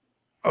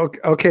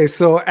 Okay,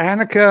 so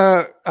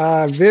Annika,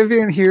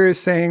 Vivian here is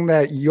saying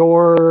that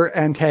you're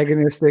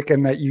antagonistic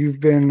and that you've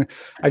been,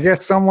 I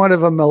guess, somewhat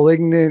of a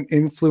malignant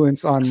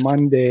influence on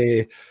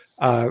Monday,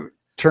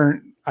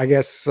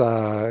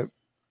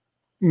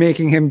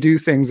 making him do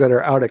things that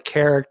are out of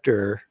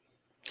character.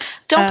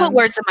 Don't put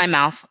words in my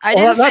mouth. I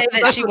didn't say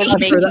that she was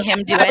making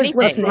him do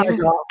anything.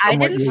 I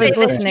didn't say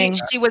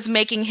that she was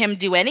making him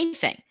do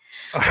anything.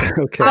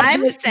 Okay.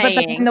 I'm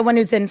saying the one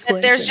who's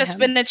influencing there's just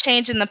been a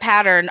change in the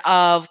pattern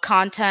of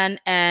content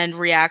and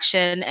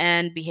reaction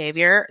and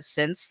behavior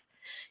since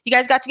you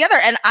guys got together.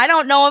 And I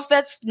don't know if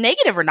that's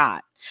negative or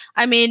not.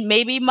 I mean,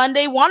 maybe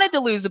Monday wanted to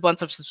lose a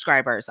bunch of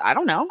subscribers. I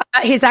don't know.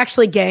 He's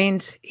actually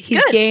gained.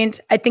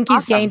 I think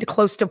he's gained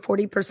close to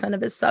 40%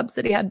 of his subs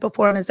that he had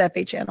before on his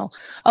FA channel.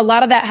 A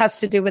lot of that has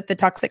to do with the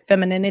toxic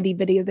femininity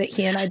video that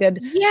he and I did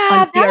on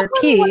CRP.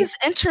 That was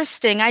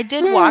interesting. I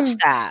did watch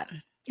that.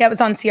 Yeah, it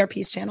was on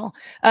CRP's channel.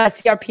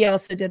 CRP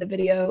also did a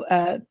video,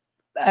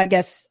 I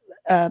guess,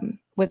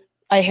 with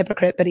a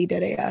hypocrite, but he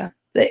did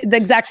the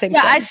exact same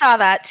thing. Yeah, I saw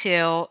that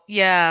too.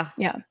 Yeah.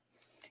 Yeah.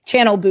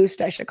 Channel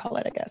boost, I should call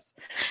it, I guess.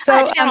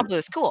 So channel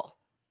boost, cool.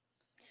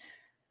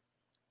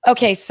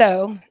 Okay,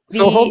 so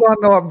hold on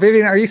though,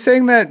 Vivian. Are you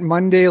saying that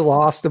Monday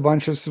lost a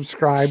bunch of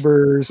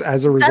subscribers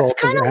as a result of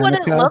Annika? That's kind of what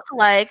it looked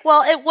like.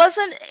 Well, it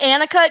wasn't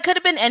Annika. It could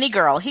have been any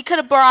girl. He could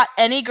have brought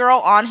any girl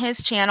on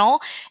his channel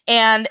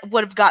and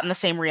would have gotten the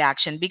same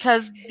reaction,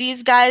 because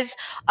these guys,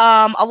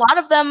 a lot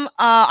of them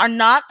are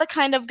not the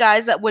kind of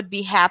guys that would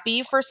be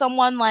happy for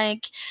someone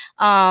like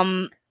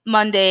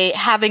Monday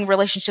having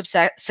relationship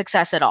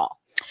success at all.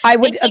 I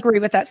would agree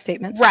with that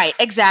statement. Right,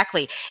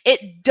 exactly.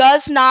 It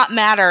does not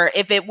matter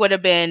if it would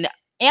have been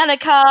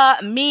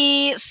Annika,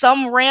 me,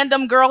 some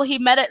random girl he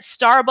met at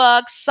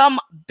Starbucks, some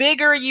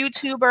bigger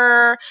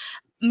YouTuber.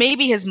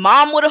 Maybe his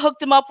mom would have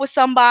hooked him up with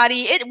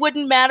somebody. It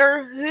wouldn't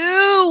matter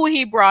who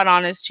he brought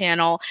on his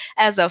channel.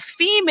 As a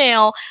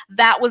female,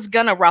 that was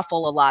going to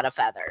ruffle a lot of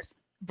feathers,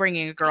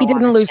 bringing a girl on his channel.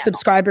 He didn't lose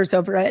subscribers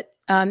over it.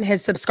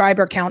 His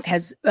subscriber count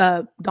has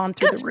gone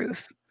through the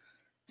roof.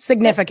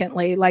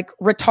 Significantly, like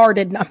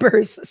retarded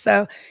numbers.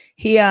 So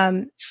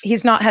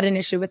he's not had an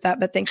issue with that,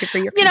 but thank you for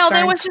your concern.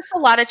 There was just a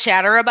lot of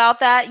chatter about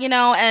that,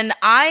 and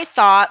I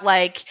thought,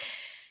 like,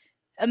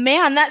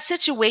 man, that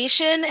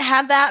situation,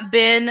 had that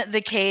been the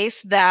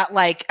case that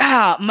like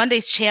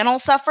Monday's channel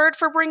suffered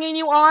for bringing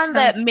you on,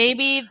 that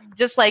maybe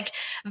just like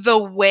the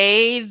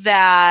way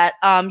that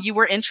you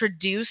were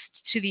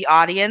introduced to the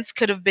audience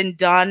could have been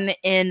done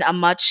in a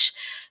much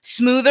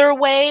smoother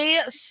way,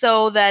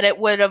 so that it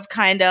would have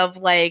kind of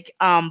like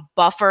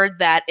buffered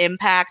that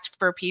impact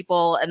for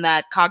people and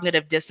that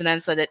cognitive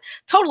dissonance that it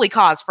totally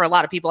caused for a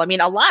lot of people. I mean,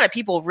 a lot of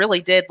people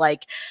really did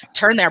like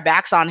turn their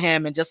backs on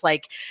him and just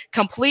like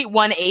complete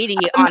 180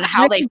 on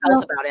how they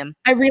felt about him.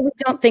 I really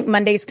don't think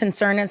Monday's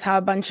concern is how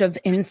a bunch of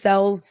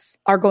incels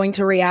are going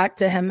to react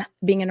to him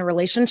being in a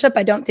relationship.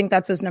 I don't think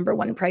that's his number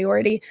one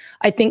priority.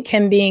 I think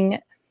him being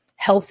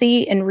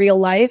healthy in real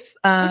life,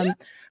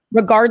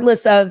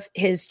 regardless of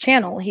his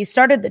channel. He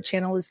started the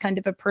channel as kind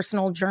of a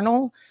personal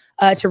journal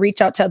to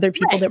reach out to other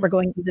people that were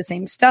going through the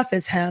same stuff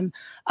as him.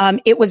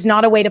 It was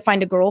not a way to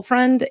find a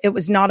girlfriend. It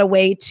was not a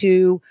way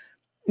to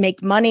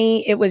make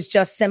money. It was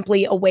just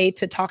simply a way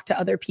to talk to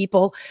other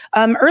people.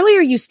 Earlier,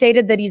 you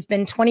stated that he's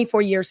been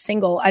 24 years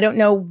single. I don't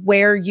know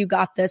where you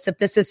got this, if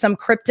this is some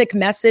cryptic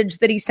message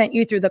that he sent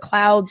you through the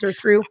clouds or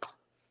through...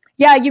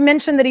 Yeah, you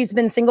mentioned that he's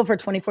been single for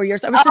 24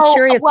 years. I was just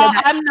curious. Well,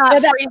 I'm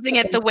not phrasing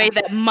it the way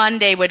that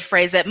Monday would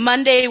phrase it.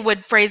 Monday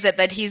would phrase it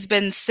that he's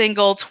been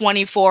single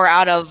 24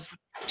 out of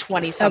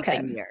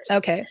 20-something years.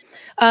 Okay.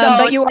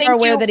 But you are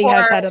aware that he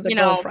has had other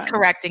girlfriends.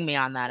 Correcting me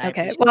on that.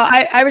 Okay. Well,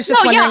 I was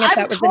just wondering if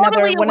that was another one of those.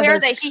 I'm totally aware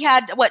that he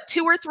had,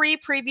 2 or 3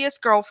 previous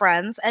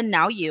girlfriends, and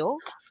now you.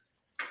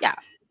 Yeah.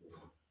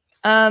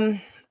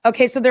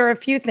 Okay, so there are a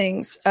few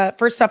things.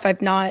 First off,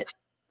 I've not...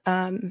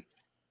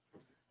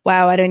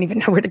 wow, I don't even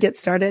know where to get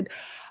started.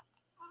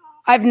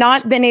 I've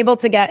not been able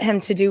to get him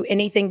to do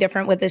anything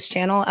different with this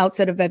channel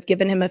outside of I've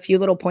given him a few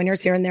little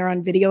pointers here and there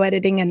on video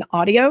editing and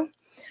audio.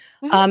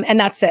 And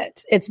that's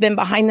it. It's been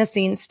behind the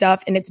scenes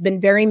stuff, and it's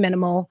been very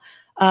minimal.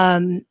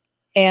 And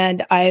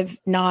I've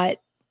not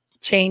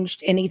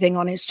changed anything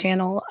on his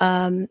channel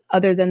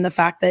other than the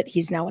fact that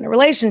he's now in a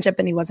relationship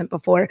and he wasn't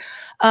before.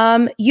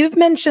 You've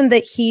mentioned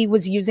that he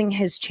was using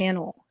his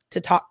channel to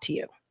talk to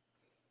you.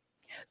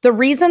 The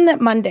reason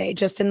that Monday,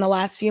 just in the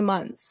last few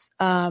months,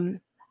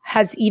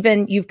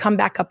 you've come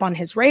back up on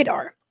his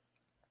radar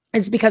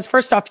is because,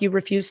 first off, you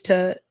refuse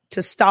to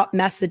stop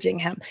messaging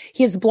him.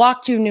 He has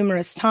blocked you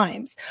numerous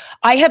times.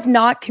 I have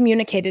not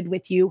communicated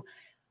with you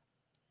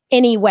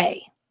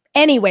anyway.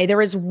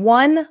 There is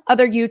one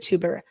other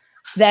YouTuber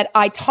that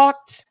I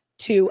talked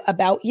to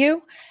about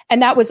you,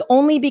 and that was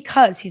only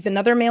because he's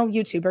another male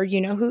YouTuber.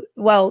 You know who?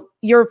 Well,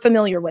 you're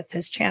familiar with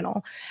his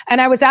channel, and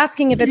I was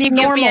asking if it's normal. Can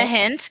you give me a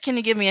hint? Can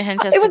you give me a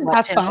hint? It was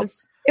Bass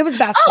Fuzz. It was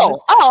Bass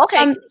Fuzz. Oh,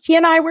 okay. He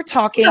and I were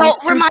talking. So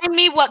remind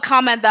me what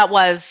comment that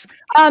was.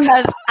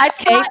 Because I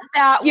thought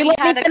that you let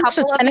me finish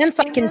a sentence.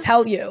 I can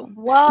tell you.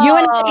 Whoa, you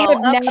and I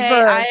have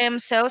never. I am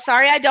so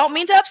sorry. I don't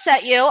mean to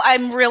upset you.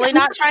 I'm really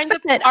not trying to.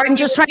 I'm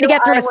just trying to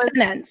get through a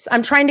sentence.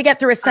 I'm trying to get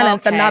through a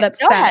sentence. I'm not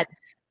upset.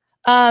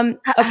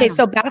 Okay,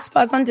 so Bass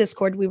Fuzz on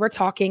Discord, we were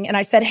talking, and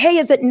I said, hey,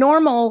 is it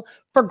normal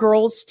for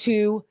girls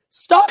to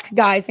stalk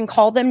guys and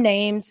call them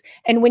names,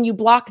 and when you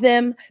block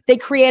them, they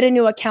create a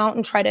new account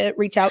and try to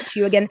reach out to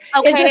you again?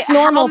 Okay, is this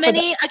normal? How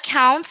many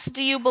accounts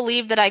do you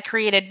believe that I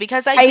created?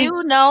 Because I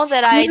do know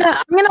that I'm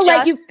going to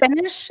let you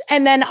finish,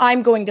 and then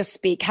I'm going to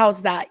speak.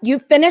 How's that? You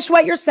finish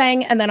what you're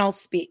saying, and then I'll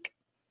speak.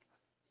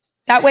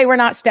 That way we're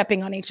not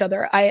stepping on each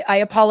other. I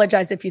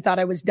apologize if you thought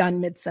I was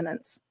done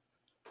mid-sentence.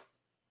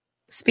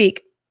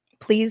 Speak.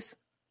 Please,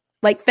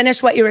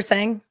 finish what you were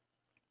saying.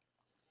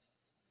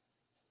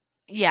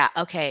 Yeah.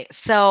 Okay.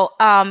 So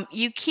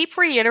you keep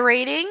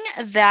reiterating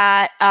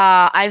that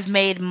I've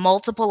made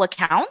multiple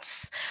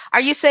accounts.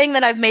 Are you saying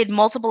that I've made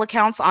multiple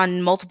accounts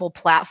on multiple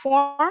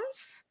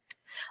platforms?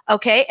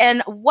 Okay.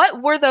 And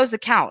what were those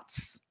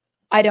accounts?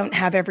 I don't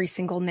have every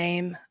single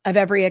name of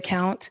every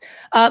account.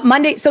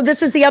 Monday. So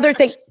this is the other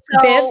thing.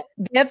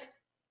 Viv,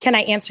 can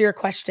I answer your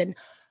question?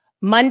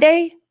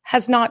 Monday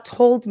has not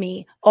told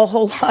me a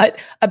whole lot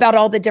about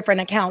all the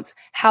different accounts.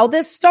 How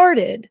this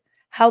started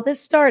how this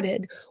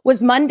started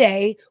was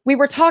Monday. We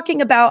were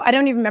talking about, I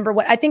don't even remember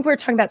what, I think we were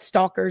talking about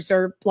stalkers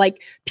or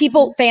like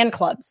people, fan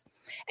clubs.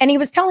 And he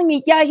was telling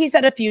me, yeah, he's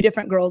had a few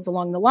different girls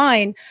along the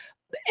line.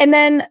 And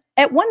then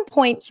at one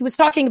point he was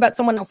talking about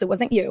someone else. It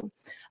wasn't you.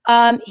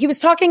 He was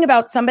talking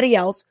about somebody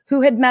else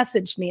who had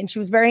messaged me, and she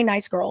was a very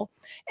nice girl.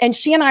 And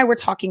she and I were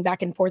talking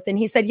back and forth. And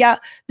he said, yeah,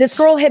 this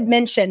girl had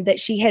mentioned that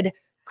she had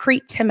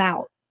creeped him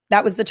out.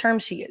 That was the term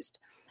she used.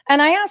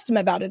 And I asked him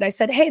about it. I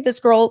said, hey, this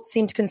girl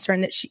seemed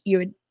concerned that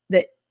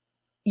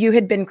you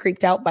had been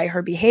creeped out by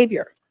her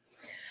behavior.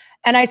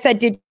 And I said,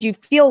 did you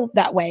feel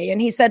that way?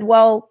 And he said,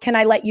 well, can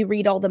I let you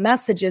read all the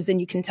messages and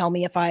you can tell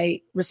me if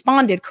I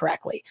responded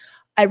correctly?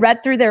 I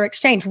read through their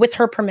exchange with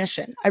her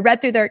permission. I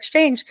read through their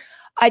exchange.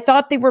 I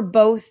thought they were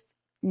both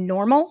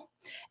normal.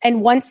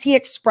 And once he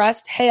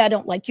expressed, hey, I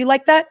don't like you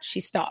like that, she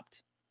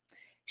stopped.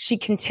 She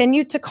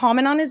continued to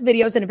comment on his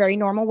videos in a very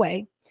normal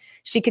way.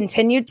 She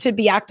continued to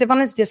be active on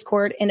his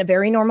Discord in a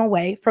very normal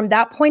way. From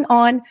that point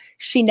on,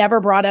 she never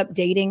brought up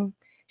dating.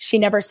 She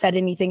never said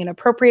anything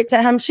inappropriate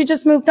to him. She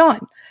just moved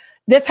on.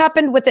 This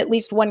happened with at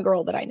least one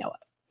girl that I know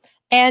of.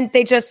 And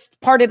they just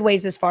parted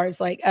ways as far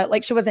as like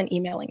she wasn't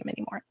emailing him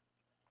anymore.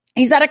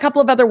 He's had a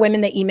couple of other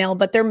women that email,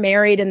 but they're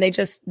married and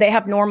they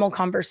have normal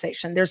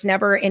conversation. There's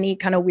never any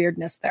kind of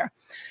weirdness there.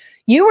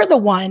 You were the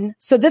one.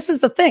 So this is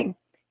the thing.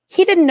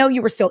 He didn't know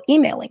you were still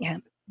emailing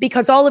him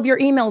because all of your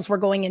emails were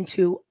going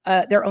into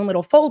their own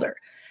little folder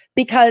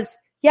because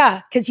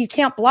you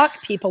can't block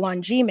people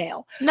on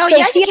Gmail. No, so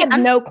yeah, he had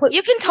no clue.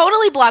 You can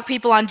totally block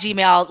people on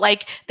Gmail.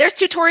 Like there's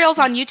tutorials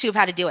on YouTube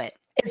how to do it.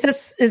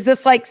 Is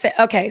this like,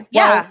 okay.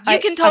 Yeah, well,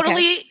 you can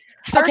totally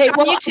search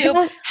on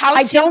YouTube how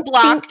to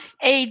block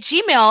a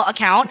Gmail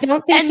account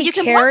and you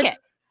can block it.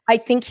 I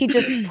think he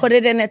just put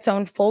it in its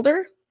own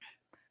folder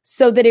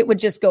so that it would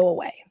just go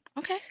away.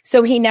 Okay.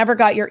 So he never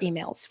got your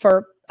emails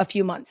for a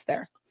few months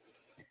there.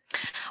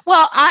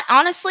 Well,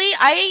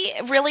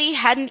 I really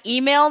hadn't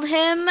emailed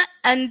him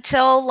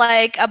until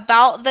like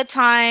about the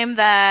time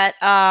that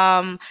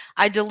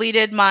I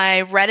deleted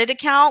my Reddit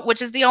account,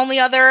 which is the only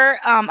other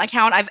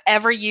account I've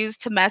ever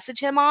used to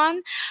message him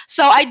on.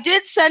 So I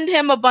did send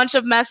him a bunch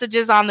of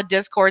messages on the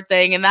Discord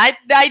thing, and I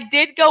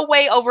did go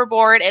way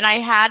overboard, and I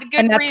had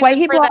good reason for that. And that's why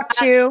he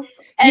blocked you.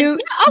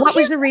 What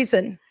was the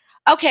reason?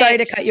 Okay. Sorry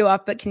to cut you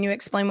off, but can you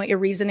explain what your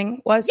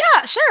reasoning was?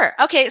 Yeah, sure.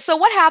 Okay, so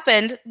what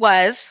happened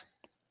was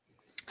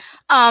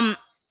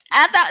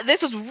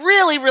this was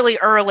really, really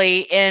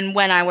early in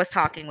when I was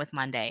talking with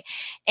Monday,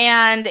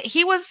 and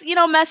he was,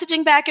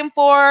 messaging back and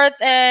forth,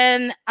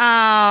 and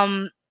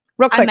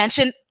real quick, I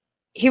mentioned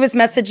he was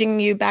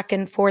messaging you back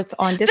and forth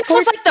on Discord.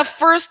 This was like the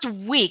first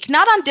week,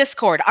 not on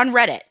Discord, on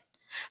Reddit.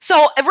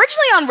 So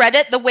originally on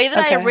Reddit, the way that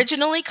I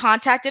originally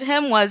contacted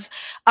him was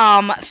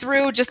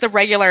through just the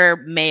regular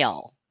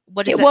mail.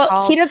 What is it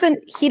called?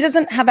 He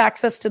doesn't have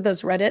access to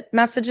those Reddit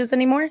messages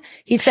anymore.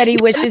 He said he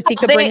wishes he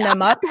could bring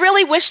them up. I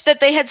really wish that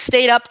they had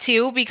stayed up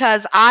too,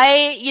 because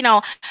honestly,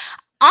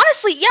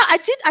 I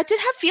did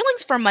have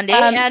feelings for Monday.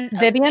 And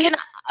Vivian,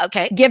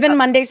 given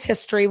Monday's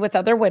history with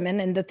other women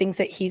and the things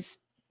that he's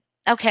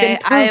been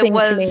proving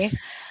to me,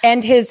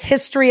 and his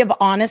history of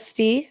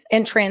honesty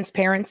and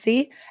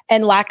transparency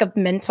and lack of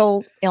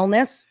mental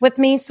illness with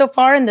me so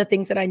far, and the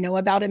things that I know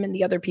about him and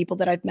the other people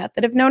that I've met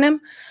that have known him,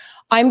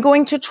 I'm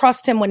going to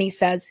trust him when he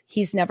says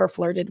he's never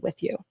flirted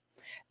with you.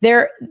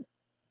 There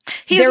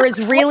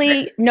is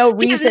really no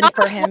reason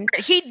for him.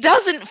 He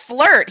doesn't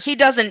flirt. He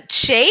doesn't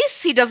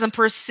chase. He doesn't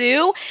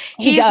pursue.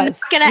 He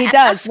does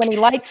when he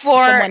likes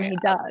someone. He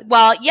does.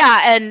 Well,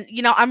 yeah, and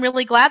I'm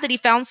really glad that he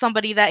found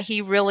somebody that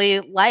he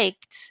really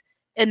liked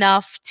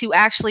enough to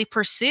actually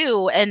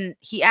pursue, and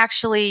he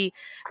actually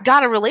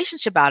got a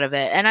relationship out of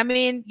it. And I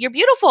mean, you're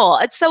beautiful.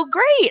 It's so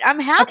great. I'm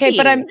happy. Okay,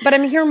 but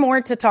I'm here more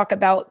to talk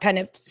about kind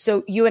of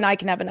so you and I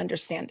can have an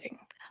understanding.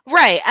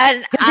 Right.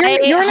 And I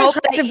hope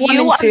that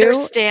you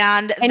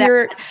understand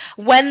that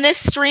when this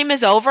stream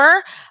is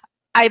over,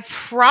 I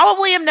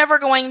probably am never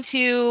going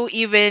to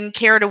even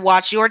care to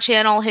watch your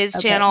channel, his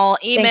channel,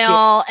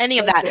 email, any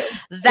of that.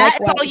 That's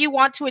all you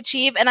want to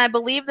achieve. And I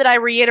believe that I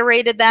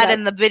reiterated that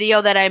in the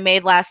video that I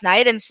made last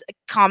night and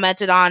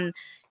commented on,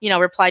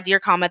 replied to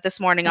your comment this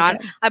morning on.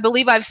 I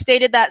believe I've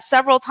stated that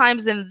several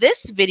times in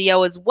this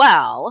video as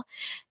well.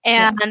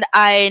 And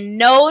I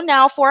know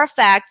now for a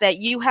fact that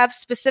you have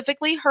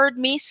specifically heard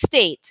me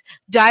state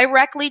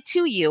directly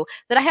to you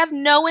that I have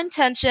no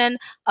intention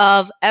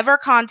of ever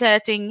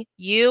contacting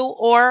you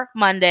or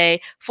Monday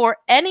for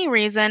any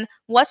reason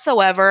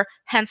whatsoever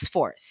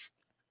henceforth.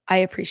 I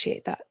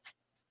appreciate that.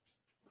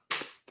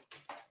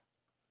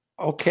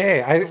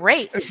 Okay.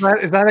 Great. Is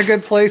that a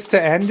good place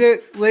to end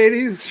it,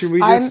 ladies? Should we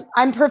just?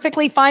 I'm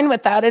perfectly fine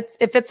with that.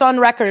 If it's on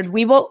record,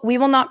 we will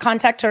not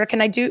contact her. Can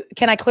I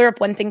clear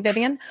up one thing,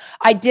 Vivian?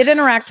 I did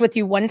interact with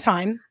you one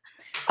time,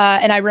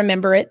 and I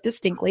remember it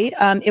distinctly.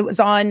 It was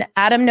on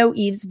Adam No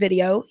Eve's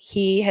video.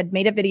 He had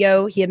made a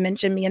video. He had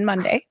mentioned me on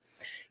Monday.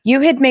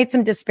 You had made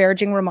some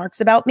disparaging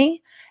remarks about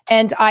me,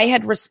 And I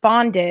had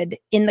responded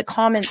in the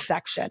comments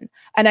section.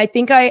 And I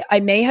think I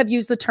may have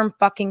used the term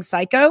fucking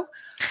psycho.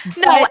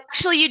 No,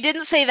 actually, you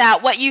didn't say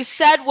that. What you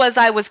said was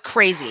I was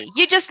crazy.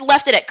 You just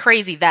left it at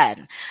crazy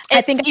then.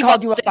 I think I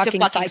called you a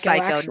fucking psycho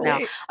actually.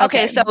 Now.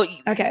 Okay, so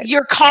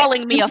you're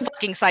calling me a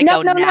fucking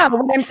psycho now. No.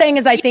 What I'm saying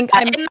is I think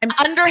I'm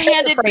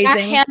underhanded,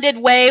 backhanded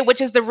way,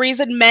 which is the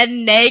reason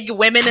men nag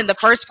women in the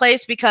first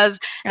place, because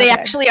they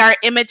actually are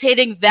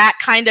imitating that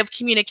kind of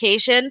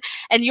communication.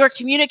 And your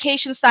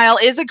communication style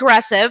is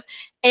aggressive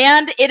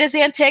and it is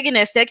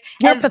antagonistic.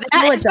 You're and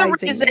that is the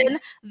reason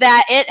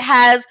that it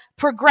has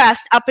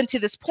progressed up until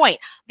this point.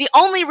 The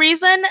only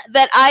reason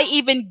that I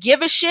even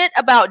give a shit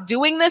about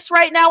doing this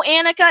right now,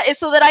 Annika, is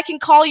so that I can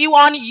call you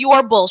on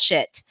your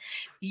bullshit.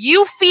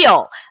 You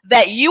feel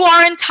that you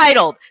are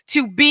entitled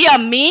to be a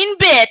mean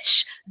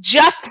bitch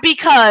just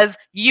because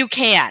you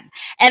can.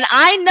 And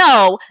I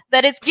know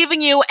that it's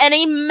giving you an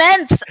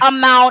immense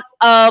amount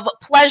of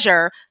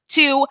pleasure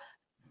to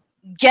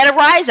get a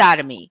rise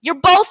out of me. You're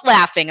both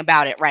laughing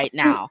about it right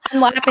now.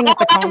 I'm laughing at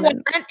the comments. All I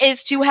want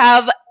is to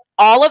have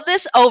all of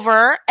this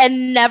over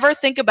and never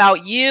think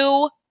about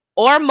you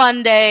or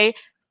Monday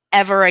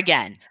ever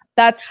again.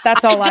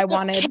 That's all I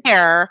wanted. I don't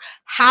care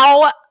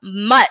how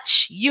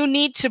much you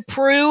need to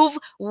prove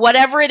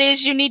whatever it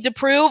is you need to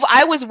prove.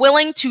 I was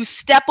willing to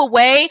step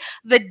away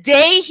the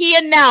day he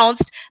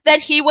announced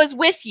that he was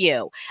with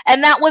you.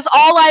 And that was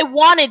all I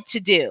wanted to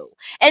do.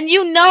 And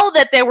you know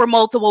that there were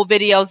multiple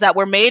videos that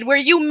were made where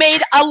you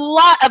made a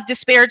lot of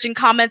disparaging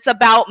comments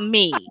about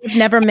me. I've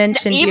never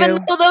mentioned you.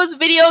 Even though those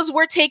videos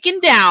were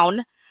taken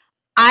down,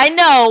 I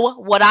know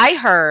what I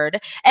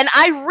heard, and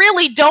I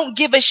really don't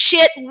give a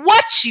shit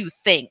what you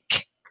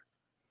think.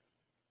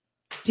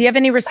 Do you have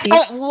any receipts?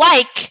 I don't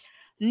like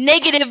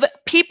negative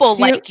people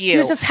like you. Do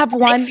you just have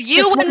one? If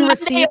you and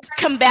Monday are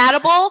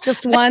compatible,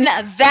 just one.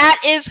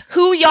 That is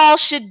who y'all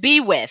should be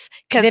with.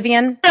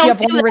 Vivian, do you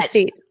have one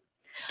receipt?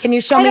 Can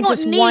you show me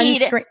just one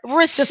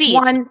receipt?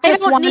 I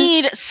don't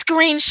need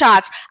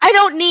screenshots. I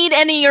don't need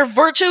any of your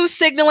virtue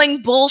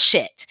signaling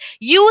bullshit.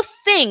 You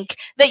think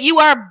that you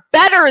are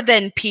better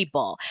than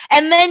people,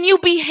 and then you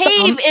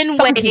behave in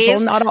ways. People,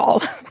 not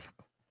all.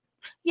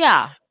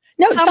 Yeah.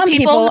 No, some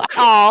people, not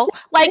all.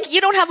 Like, you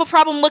don't have a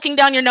problem looking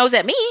down your nose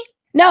at me.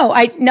 No,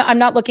 I'm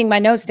not looking my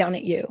nose down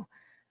at you.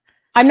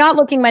 I'm not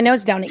looking my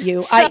nose down at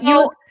you.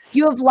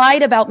 You have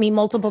lied about me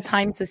multiple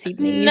times this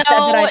evening.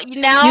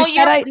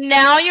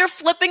 Now you're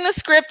flipping the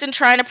script and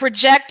trying to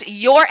project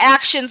your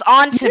actions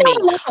onto me.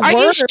 Are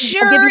you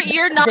sure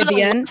you're not a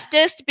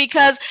leftist?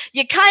 Because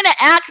you kind of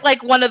act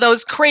like one of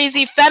those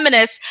crazy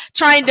feminists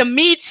trying to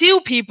Me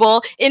Too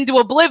people into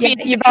oblivion.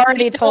 Yeah, you've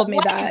already told me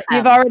that.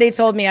 You've already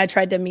told me I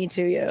tried to Me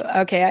Too you.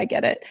 Okay, I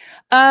get it.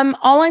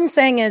 All I'm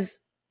saying is,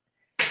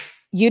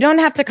 you don't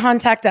have to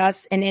contact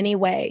us in any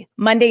way.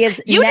 Monday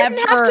is you never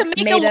didn't have to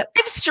make a live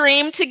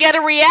stream to get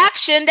a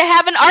reaction to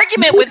have an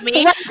argument with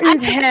me. I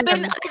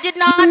did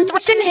not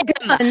threaten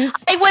him.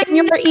 I wouldn't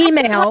your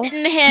email.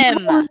 threaten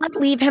him.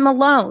 Leave him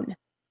alone.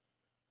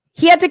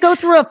 He had to go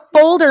through a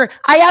folder.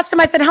 I asked him,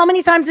 I said, how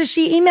many times has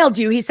she emailed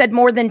you? He said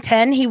more than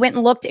 10. He went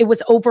and looked. It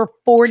was over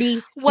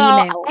 40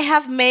 emails. I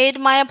have made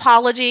my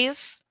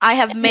apologies. I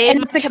have made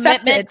my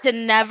commitment to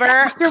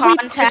never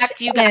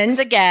contact you guys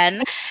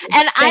again.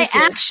 And I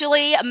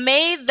actually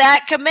made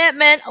that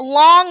commitment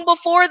long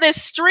before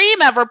this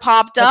stream ever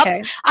popped up.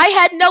 Okay. I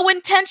had no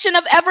intention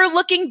of ever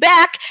looking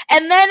back.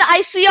 And then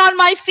I see on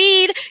my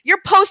feed,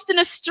 you're posting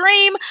a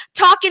stream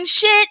talking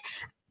shit.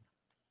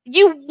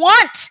 You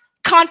want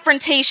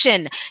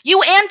confrontation.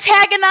 You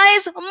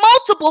antagonize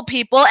multiple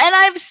people. And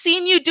I've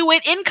seen you do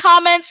it in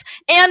comments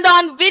and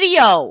on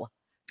video.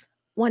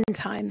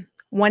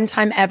 One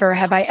time ever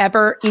have I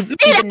ever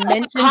even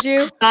mentioned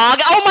you?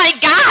 Oh my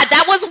God,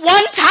 that was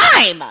one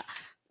time.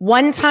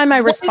 One time I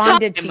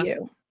responded to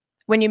you.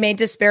 When you made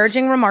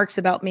disparaging remarks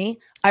about me,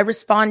 I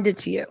responded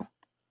to you.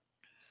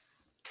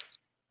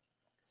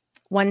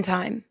 One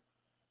time.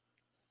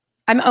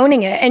 I'm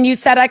owning it. And you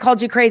said I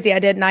called you crazy. I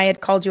did. And I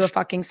had called you a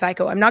fucking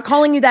psycho. I'm not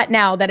calling you that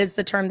now. That is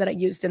the term that I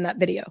used in that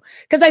video.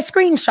 Because I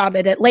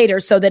screenshotted it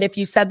later so that if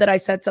you said that I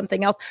said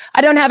something else,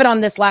 I don't have it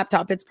on this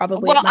laptop. It's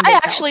probably well, I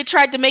actually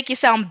tried to make you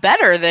sound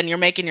better than you're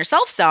making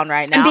yourself sound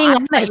right now. I'm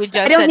being honest.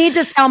 I don't need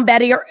to sound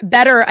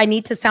better. I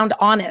need to sound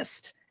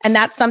honest. And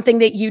that's something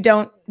that you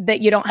don't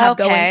have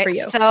going for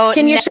you. So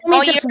can you show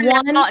me just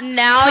one?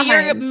 Now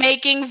you're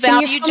making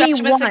value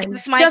judgments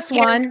against my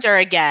character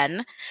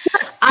again.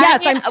 Yes,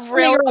 I'm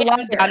really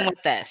done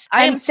with this.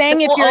 I am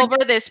saying if you're over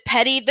this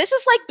petty. This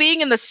is like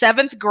being in the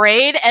 7th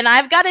grade, and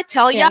I've got to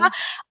tell you,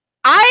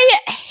 I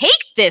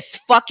hate this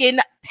fucking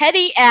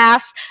petty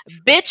ass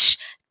bitch,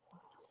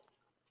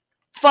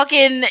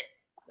 fucking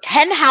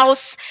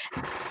henhouse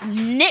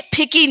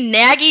nitpicky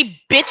naggy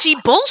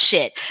bitchy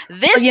bullshit.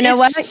 This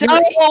is so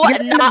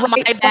not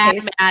my bad,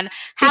 man.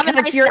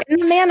 Because you're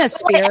in the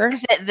manosphere.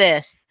 Exit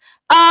this.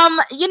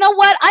 You know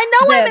what? I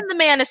know I'm in the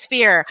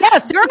manosphere.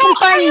 Yes, you can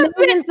find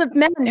millions of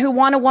men who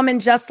want a woman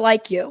just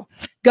like you.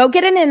 Go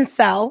get an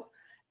incel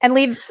and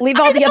leave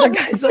all the other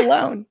guys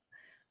alone.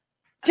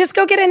 Just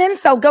go get an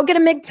incel. Go get a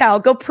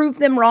MGTOW. Go prove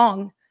them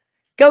wrong.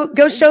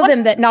 Go show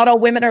them that not all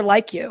women are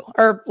like you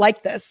or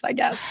like this, I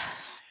guess.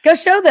 Go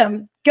show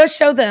them. Go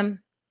show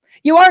them.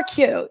 You are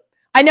cute.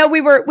 I know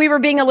we were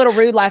being a little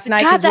rude last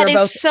night. God, that we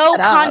were both is so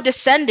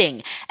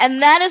condescending.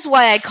 And that is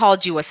why I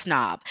called you a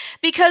snob.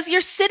 Because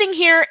you're sitting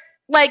here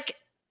like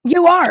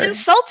you are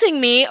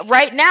insulting me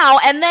right now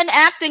and then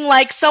acting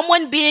like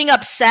someone being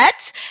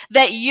upset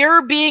that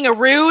you're being a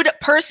rude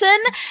person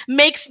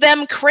makes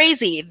them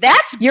crazy.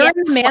 You're in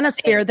the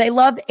manosphere. They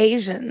love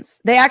Asians.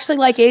 They actually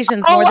like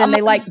Asians more than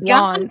they like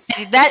blondes.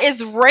 God, that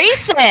is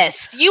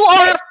racist. You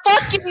are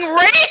fucking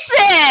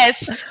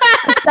racist.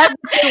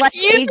 Like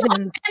Asians.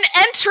 An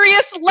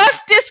entryist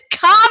leftist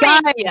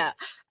comment.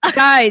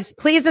 Guys,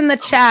 please in the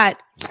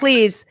chat,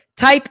 please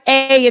type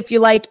A if you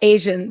like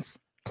Asians.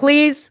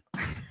 Please.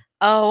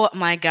 Oh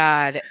my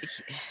God.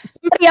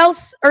 Somebody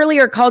else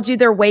earlier called you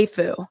their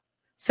waifu.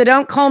 So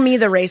don't call me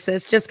the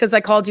racist just because I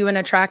called you an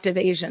attractive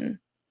Asian.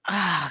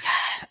 Oh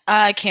God.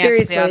 I can't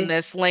Seriously. stand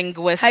this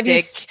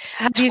linguistic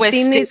have you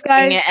seen these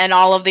guys? And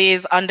all of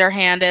these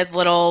underhanded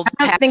little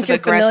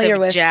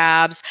passive-aggressive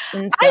jabs.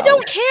 Incels. I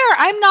don't care.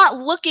 I'm not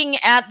looking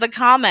at the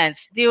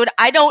comments. Dude,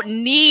 I don't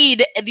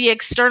need the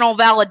external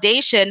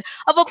validation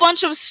of a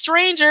bunch of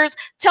strangers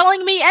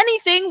telling me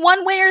anything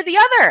one way or the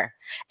other.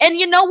 And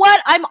you know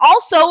what? I'm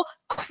also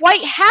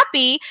quite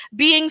happy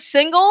being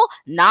single,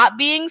 not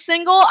being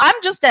single. I'm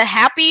just a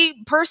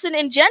happy person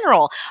in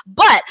general.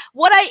 But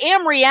what I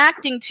am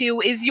reacting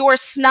to is your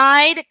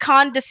snide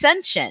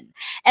condescension.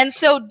 And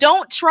so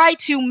don't try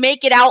to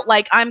make it out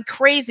like I'm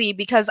crazy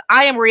because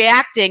I am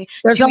reacting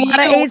to a lot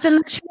of A's in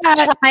the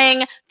chat.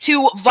 Trying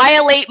to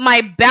violate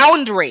my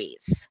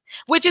boundaries.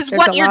 Which is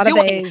what you're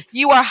doing.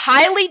 You are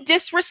highly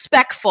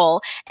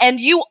disrespectful and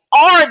you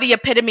are the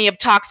epitome of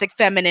toxic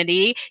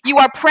femininity. You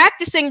are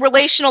practicing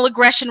relational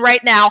aggression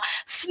right now.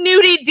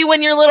 Snooty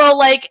doing your little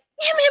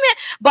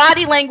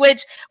body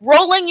language,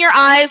 rolling your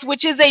eyes,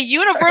 which is a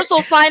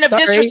universal sign of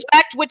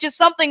disrespect, which is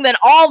something that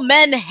all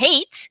men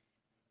hate.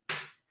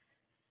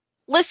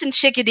 Listen,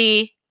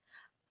 chickadee,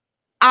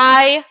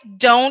 I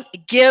don't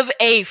give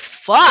a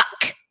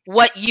fuck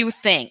what you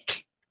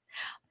think.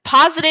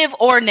 Positive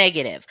or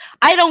negative.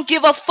 I don't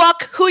give a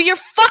fuck who you're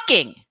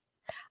fucking.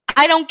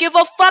 I don't give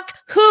a fuck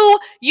who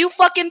you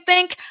fucking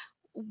think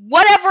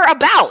whatever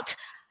about.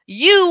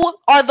 You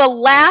are the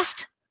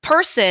last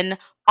person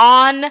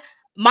on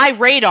my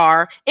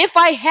radar. If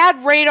I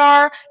had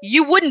radar,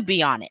 you wouldn't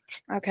be on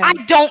it. Okay. I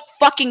don't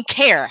fucking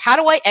care. How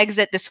do I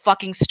exit this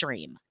fucking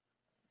stream?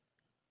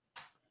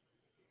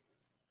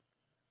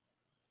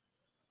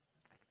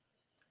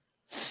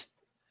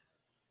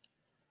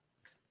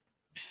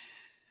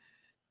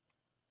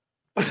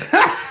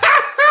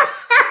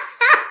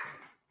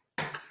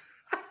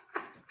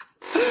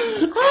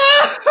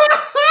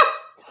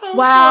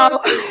 Wow.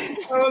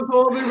 I was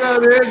holding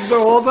that in the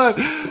whole time.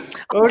 Okay.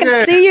 I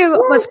could see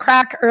you was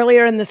crack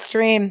earlier in the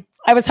stream.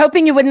 I was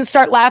hoping you wouldn't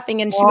start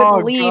laughing and she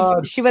wouldn't leave.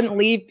 God. She wouldn't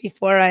leave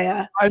before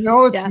I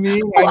know it's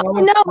me.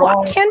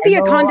 I can be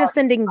a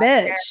condescending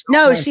bitch.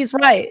 No, she's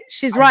right.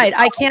 She's right.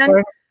 I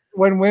can.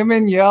 When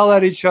women yell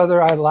at each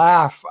other, I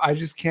laugh. I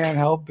just can't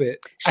help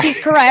it. She's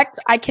correct.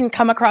 I can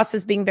come across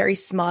as being very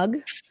smug,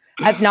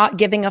 as not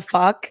giving a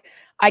fuck.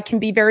 I can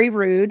be very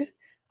rude.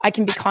 I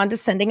can be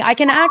condescending. I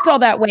can act all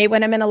that way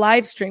when I'm in a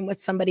live stream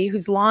with somebody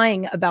who's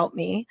lying about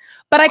me,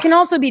 but I can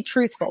also be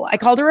truthful. I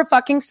called her a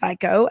fucking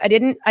psycho. I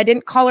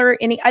didn't call her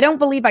I don't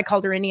believe I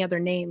called her any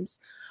other names.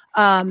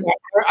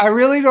 I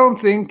really don't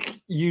think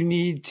you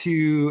need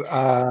to.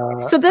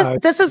 So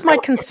this is my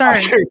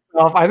concern.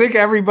 I think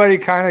everybody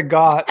kind of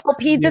got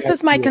LP. This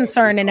is my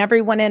concern, and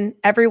everyone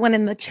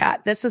in the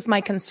chat. This is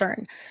my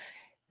concern.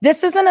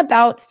 This isn't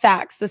about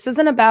facts. This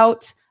isn't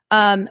about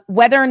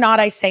whether or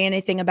not I say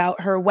anything about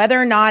her, whether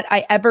or not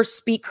I ever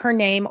speak her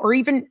name, or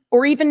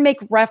even make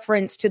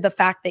reference to the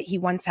fact that he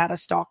once had a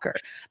stalker.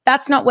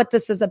 That's not what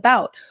this is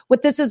about.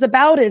 What this is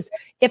about is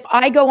if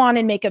I go on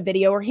and make a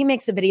video, or he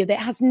makes a video that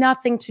has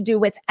nothing to do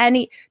with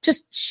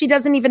she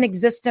doesn't even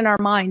exist in our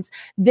minds,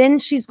 then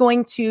she's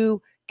going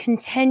to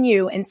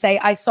continue and say,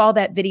 I saw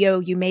that video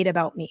you made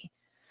about me.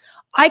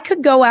 I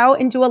could go out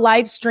and do a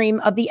live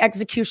stream of the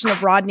execution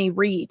of Rodney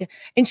Reed,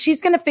 and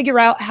she's going to figure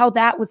out how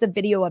that was a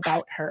video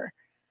about her.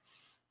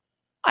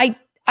 I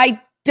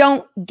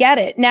don't get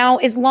it. Now,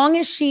 as long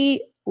as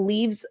she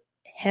leaves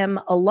him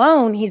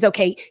alone, he's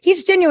okay.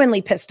 He's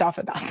genuinely pissed off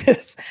about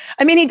this.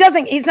 I mean,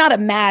 he's not a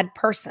mad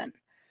person.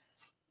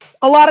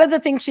 A lot of the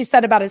things she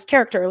said about his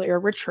character earlier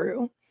were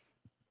true.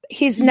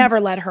 He's never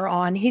led her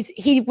on.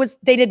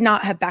 They did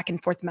not have back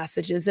and forth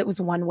messages. It was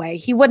one way.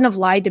 He wouldn't have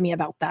lied to me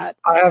about that.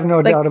 I have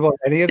no doubt about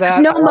any of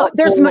that.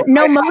 There's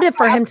no motive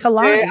for him to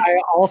lie. I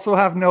also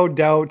have no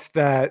doubt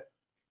that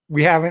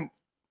we haven't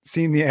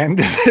seen the end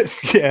of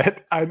this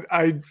yet.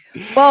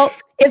 Well,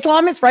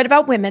 Islam is right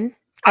about women.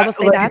 I will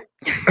say that.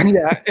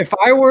 Yeah. If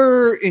I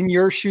were in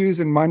your shoes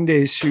and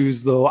Monday's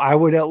shoes, though, I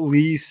would at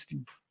least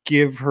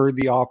give her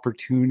the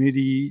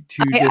opportunity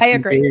to I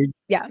agree.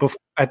 Yeah.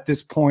 At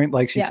this point,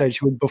 like she said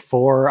she would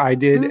before I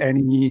did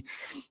any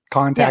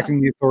contacting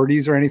the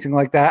authorities or anything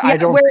like that. I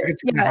don't think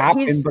it's going to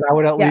happen, but I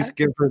would at least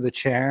give her the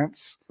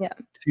chance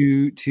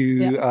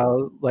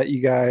to let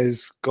you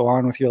guys go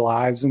on with your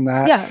lives and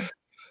that. Yeah.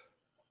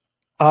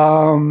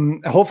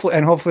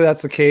 Hopefully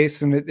that's the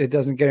case and it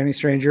doesn't get any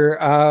stranger.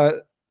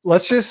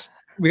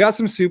 We got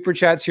some super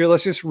chats here.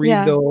 Let's just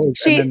read those.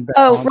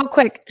 Real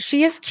quick.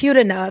 She is cute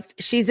enough.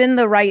 She's in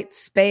the right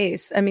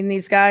space. I mean,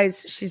 these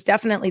guys, she's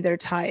definitely their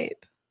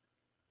type.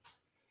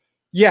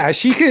 Yeah,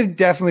 she could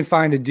definitely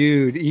find a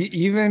dude.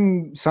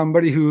 Even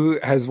somebody who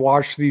has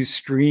watched these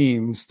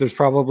streams, there's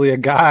probably a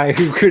guy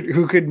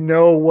who could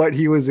know what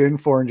he was in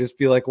for and just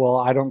be like, well,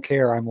 I don't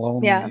care. I'm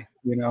lonely. Yeah.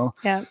 You know?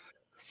 Yeah.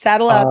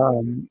 Saddle up.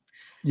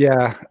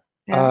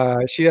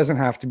 She doesn't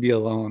have to be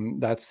alone.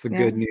 That's the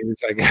good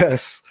news, I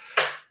guess.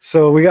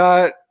 So we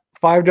got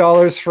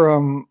 $5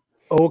 from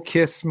Oh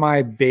Kiss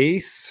My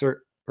Bass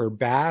or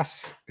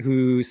Bass,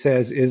 who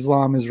says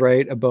Islam is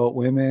right about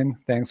women.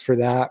 Thanks for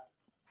that.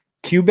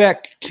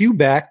 Quebec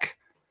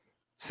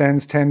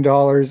sends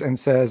 $10 and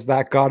says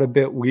that got a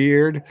bit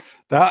weird.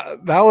 That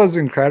was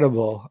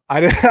incredible.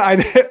 I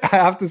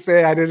have to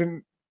say I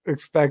didn't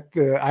expect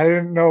I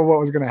didn't know what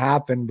was going to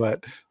happen,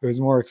 but it was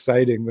more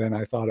exciting than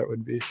I thought it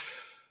would be.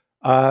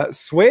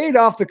 Suede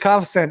off the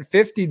cuff sent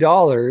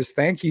 $50.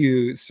 Thank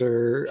you,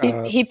 sir.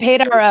 He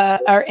paid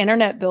our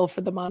internet bill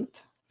for the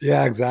month.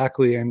 Yeah,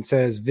 exactly. And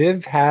says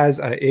Viv has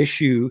a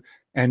issue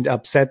and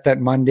upset that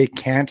Monday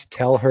can't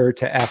tell her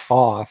to F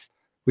off.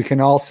 We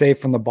can all say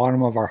from the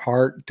bottom of our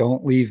heart,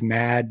 don't leave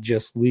mad,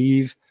 just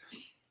leave.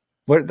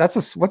 What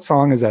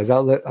song is that? Is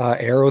that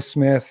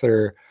Aerosmith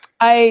or?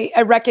 I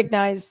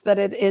recognize that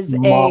it is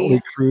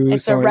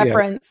it's a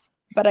reference,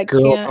 but I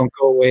Girl, can't. Don't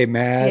go away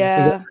mad. Yeah.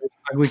 Is it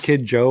Ugly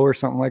Kid Joe or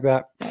something like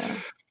that?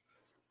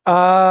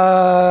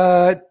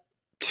 Yeah.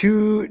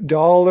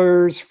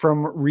 $2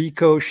 from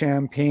Rico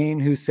Champagne,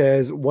 who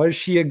says, was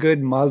she a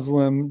good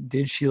Muslim?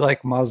 Did she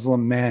like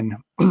Muslim men?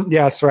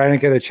 Yeah, sorry, I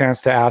didn't get a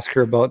chance to ask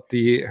her about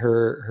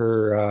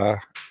her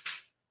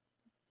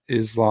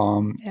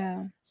Islam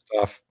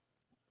stuff.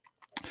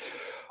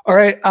 All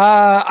right,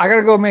 I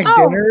gotta go make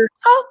dinner.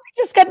 Oh, we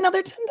just got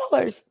another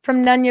 $10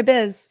 from Nunya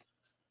Biz.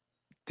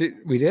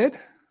 We did?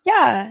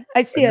 Yeah,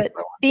 I see it.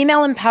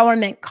 Female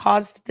empowerment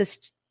caused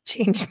this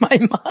change my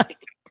mind.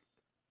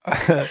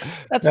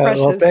 That's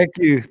precious. Well, thank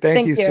you, sir.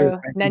 Thank you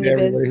to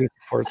everybody who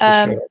supports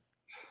the show.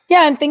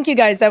 Yeah, and thank you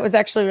guys. That was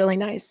actually really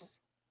nice.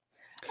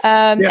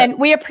 And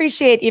we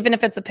appreciate, even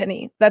if it's a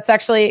penny. That's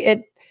actually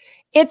it.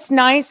 It's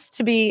nice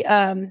to be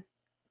to,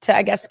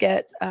 I guess,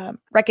 get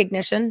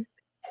recognition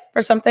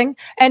for something.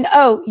 And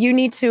you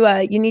need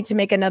to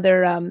make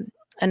another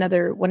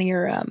one of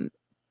your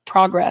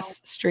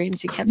progress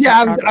streams. You can't.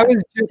 I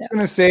was just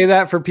going to say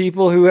that for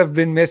people who have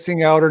been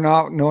missing out or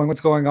not knowing what's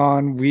going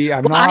on,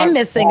 I'm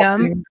missing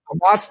them. I'm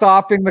not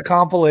stopping the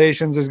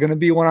compilations. There's going to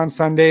be one on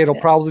Sunday.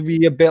 It'll probably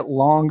be a bit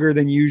longer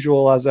than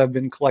usual as I've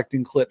been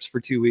collecting clips for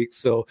 2 weeks.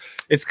 So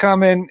it's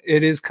coming.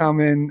 It is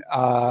coming.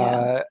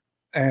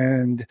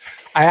 And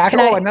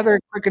another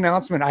quick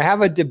announcement. I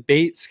have a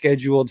debate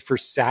scheduled for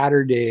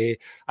Saturday.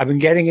 I've been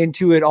getting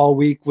into it all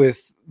week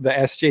with the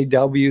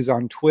SJWs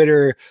on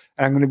Twitter.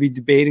 And I'm going to be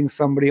debating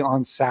somebody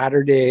on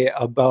Saturday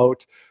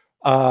about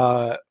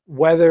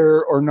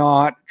whether or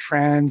not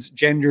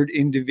transgendered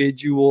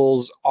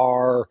individuals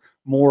are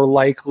more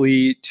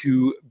likely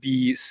to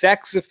be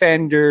sex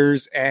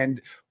offenders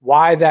and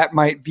why that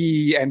might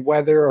be, and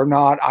whether or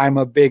not I'm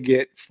a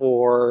bigot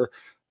for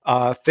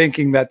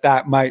thinking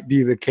that might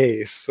be the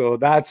case. So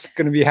that's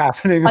going to be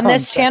happening on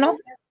this channel.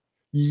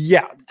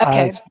 Yeah.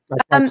 Okay. That's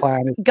my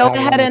plan. Go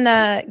ahead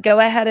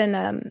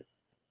and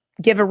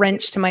give a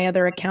wrench to my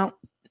other account,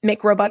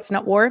 Make Robots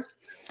Not War,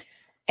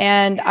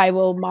 and I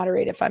will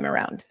moderate if I'm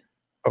around.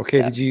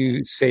 Okay. So. Did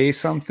you say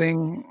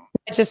something?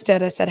 I just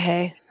did. I said,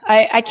 hey.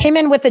 I came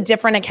in with a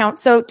different account.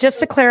 So just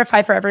to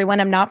clarify for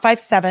everyone, I'm not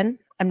 5'7".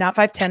 I'm not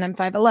 5'10". I'm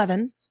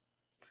 5'11".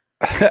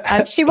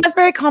 She was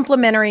very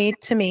complimentary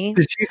to me.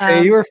 Did she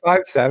say you were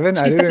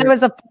 5'7"? She said I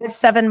was a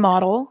 5'7"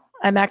 model.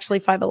 I'm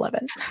actually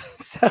 5'11".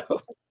 So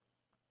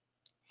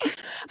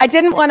I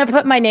didn't want to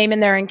put my name in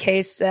there in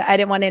case I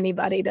didn't want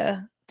anybody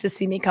to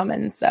see me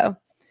coming. So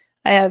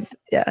I have,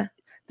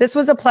 this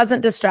was a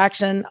pleasant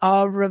distraction.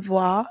 Au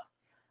revoir.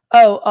 We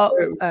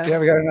got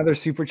another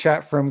super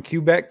chat from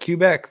Quebec.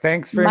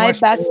 Thanks very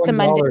much. My best to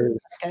Monday.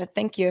 Okay,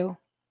 thank you.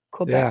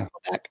 Quebec.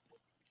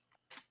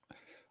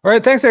 All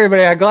right, thanks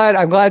everybody.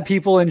 I'm glad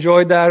people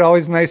enjoyed that.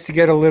 Always nice to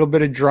get a little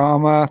bit of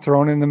drama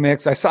thrown in the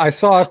mix. I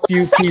saw a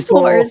few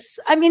people. Wars.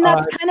 I mean,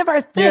 that's kind of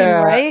our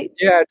thing, right?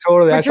 Yeah,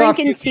 totally. I saw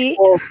drinking tea.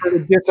 Sort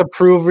of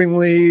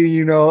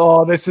disapprovingly,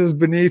 this is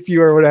beneath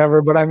you or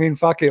whatever. But I mean,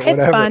 fuck it,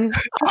 whatever. It's fun,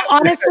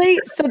 honestly.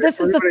 So this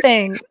is the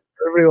thing.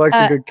 Everybody likes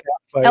a good cat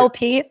fight.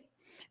 LP.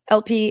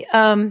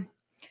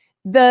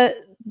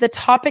 The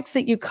topics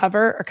that you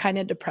cover are kind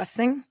of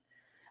depressing.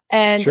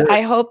 And Sure.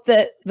 I hope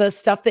that the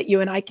stuff that you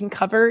and I can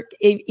cover,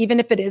 even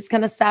if it is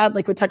kind of sad,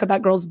 like we talk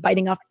about girls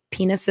biting off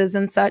penises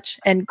and such,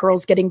 and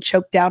girls getting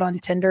choked out on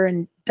Tinder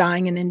and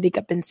dying and ending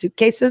up in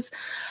suitcases.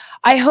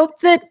 I hope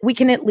that we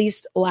can at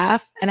least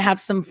laugh and have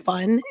some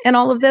fun in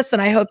all of this.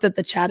 And I hope that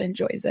the chat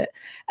enjoys it.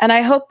 And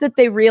I hope that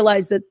they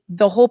realize that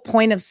the whole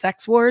point of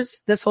Sex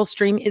Wars, this whole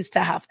stream, is to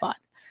have fun.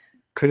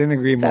 Couldn't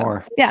agree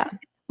more. Yeah.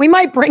 We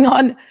might bring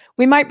on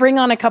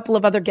a couple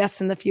of other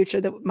guests in the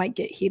future that might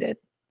get heated.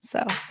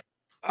 So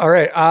all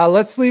right,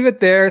 let's leave it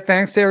there.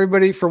 Thanks to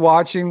everybody for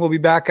watching. We'll be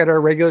back at our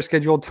regular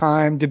scheduled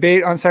time.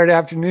 Debate on Saturday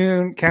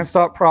afternoon, Can't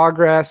Stop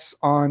Progress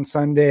on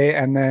Sunday,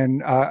 and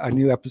then a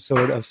new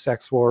episode of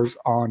Sex Wars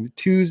on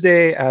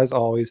Tuesday, as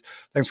always.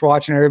 Thanks for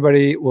watching,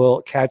 everybody.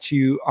 We'll catch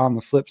you on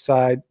the flip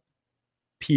side.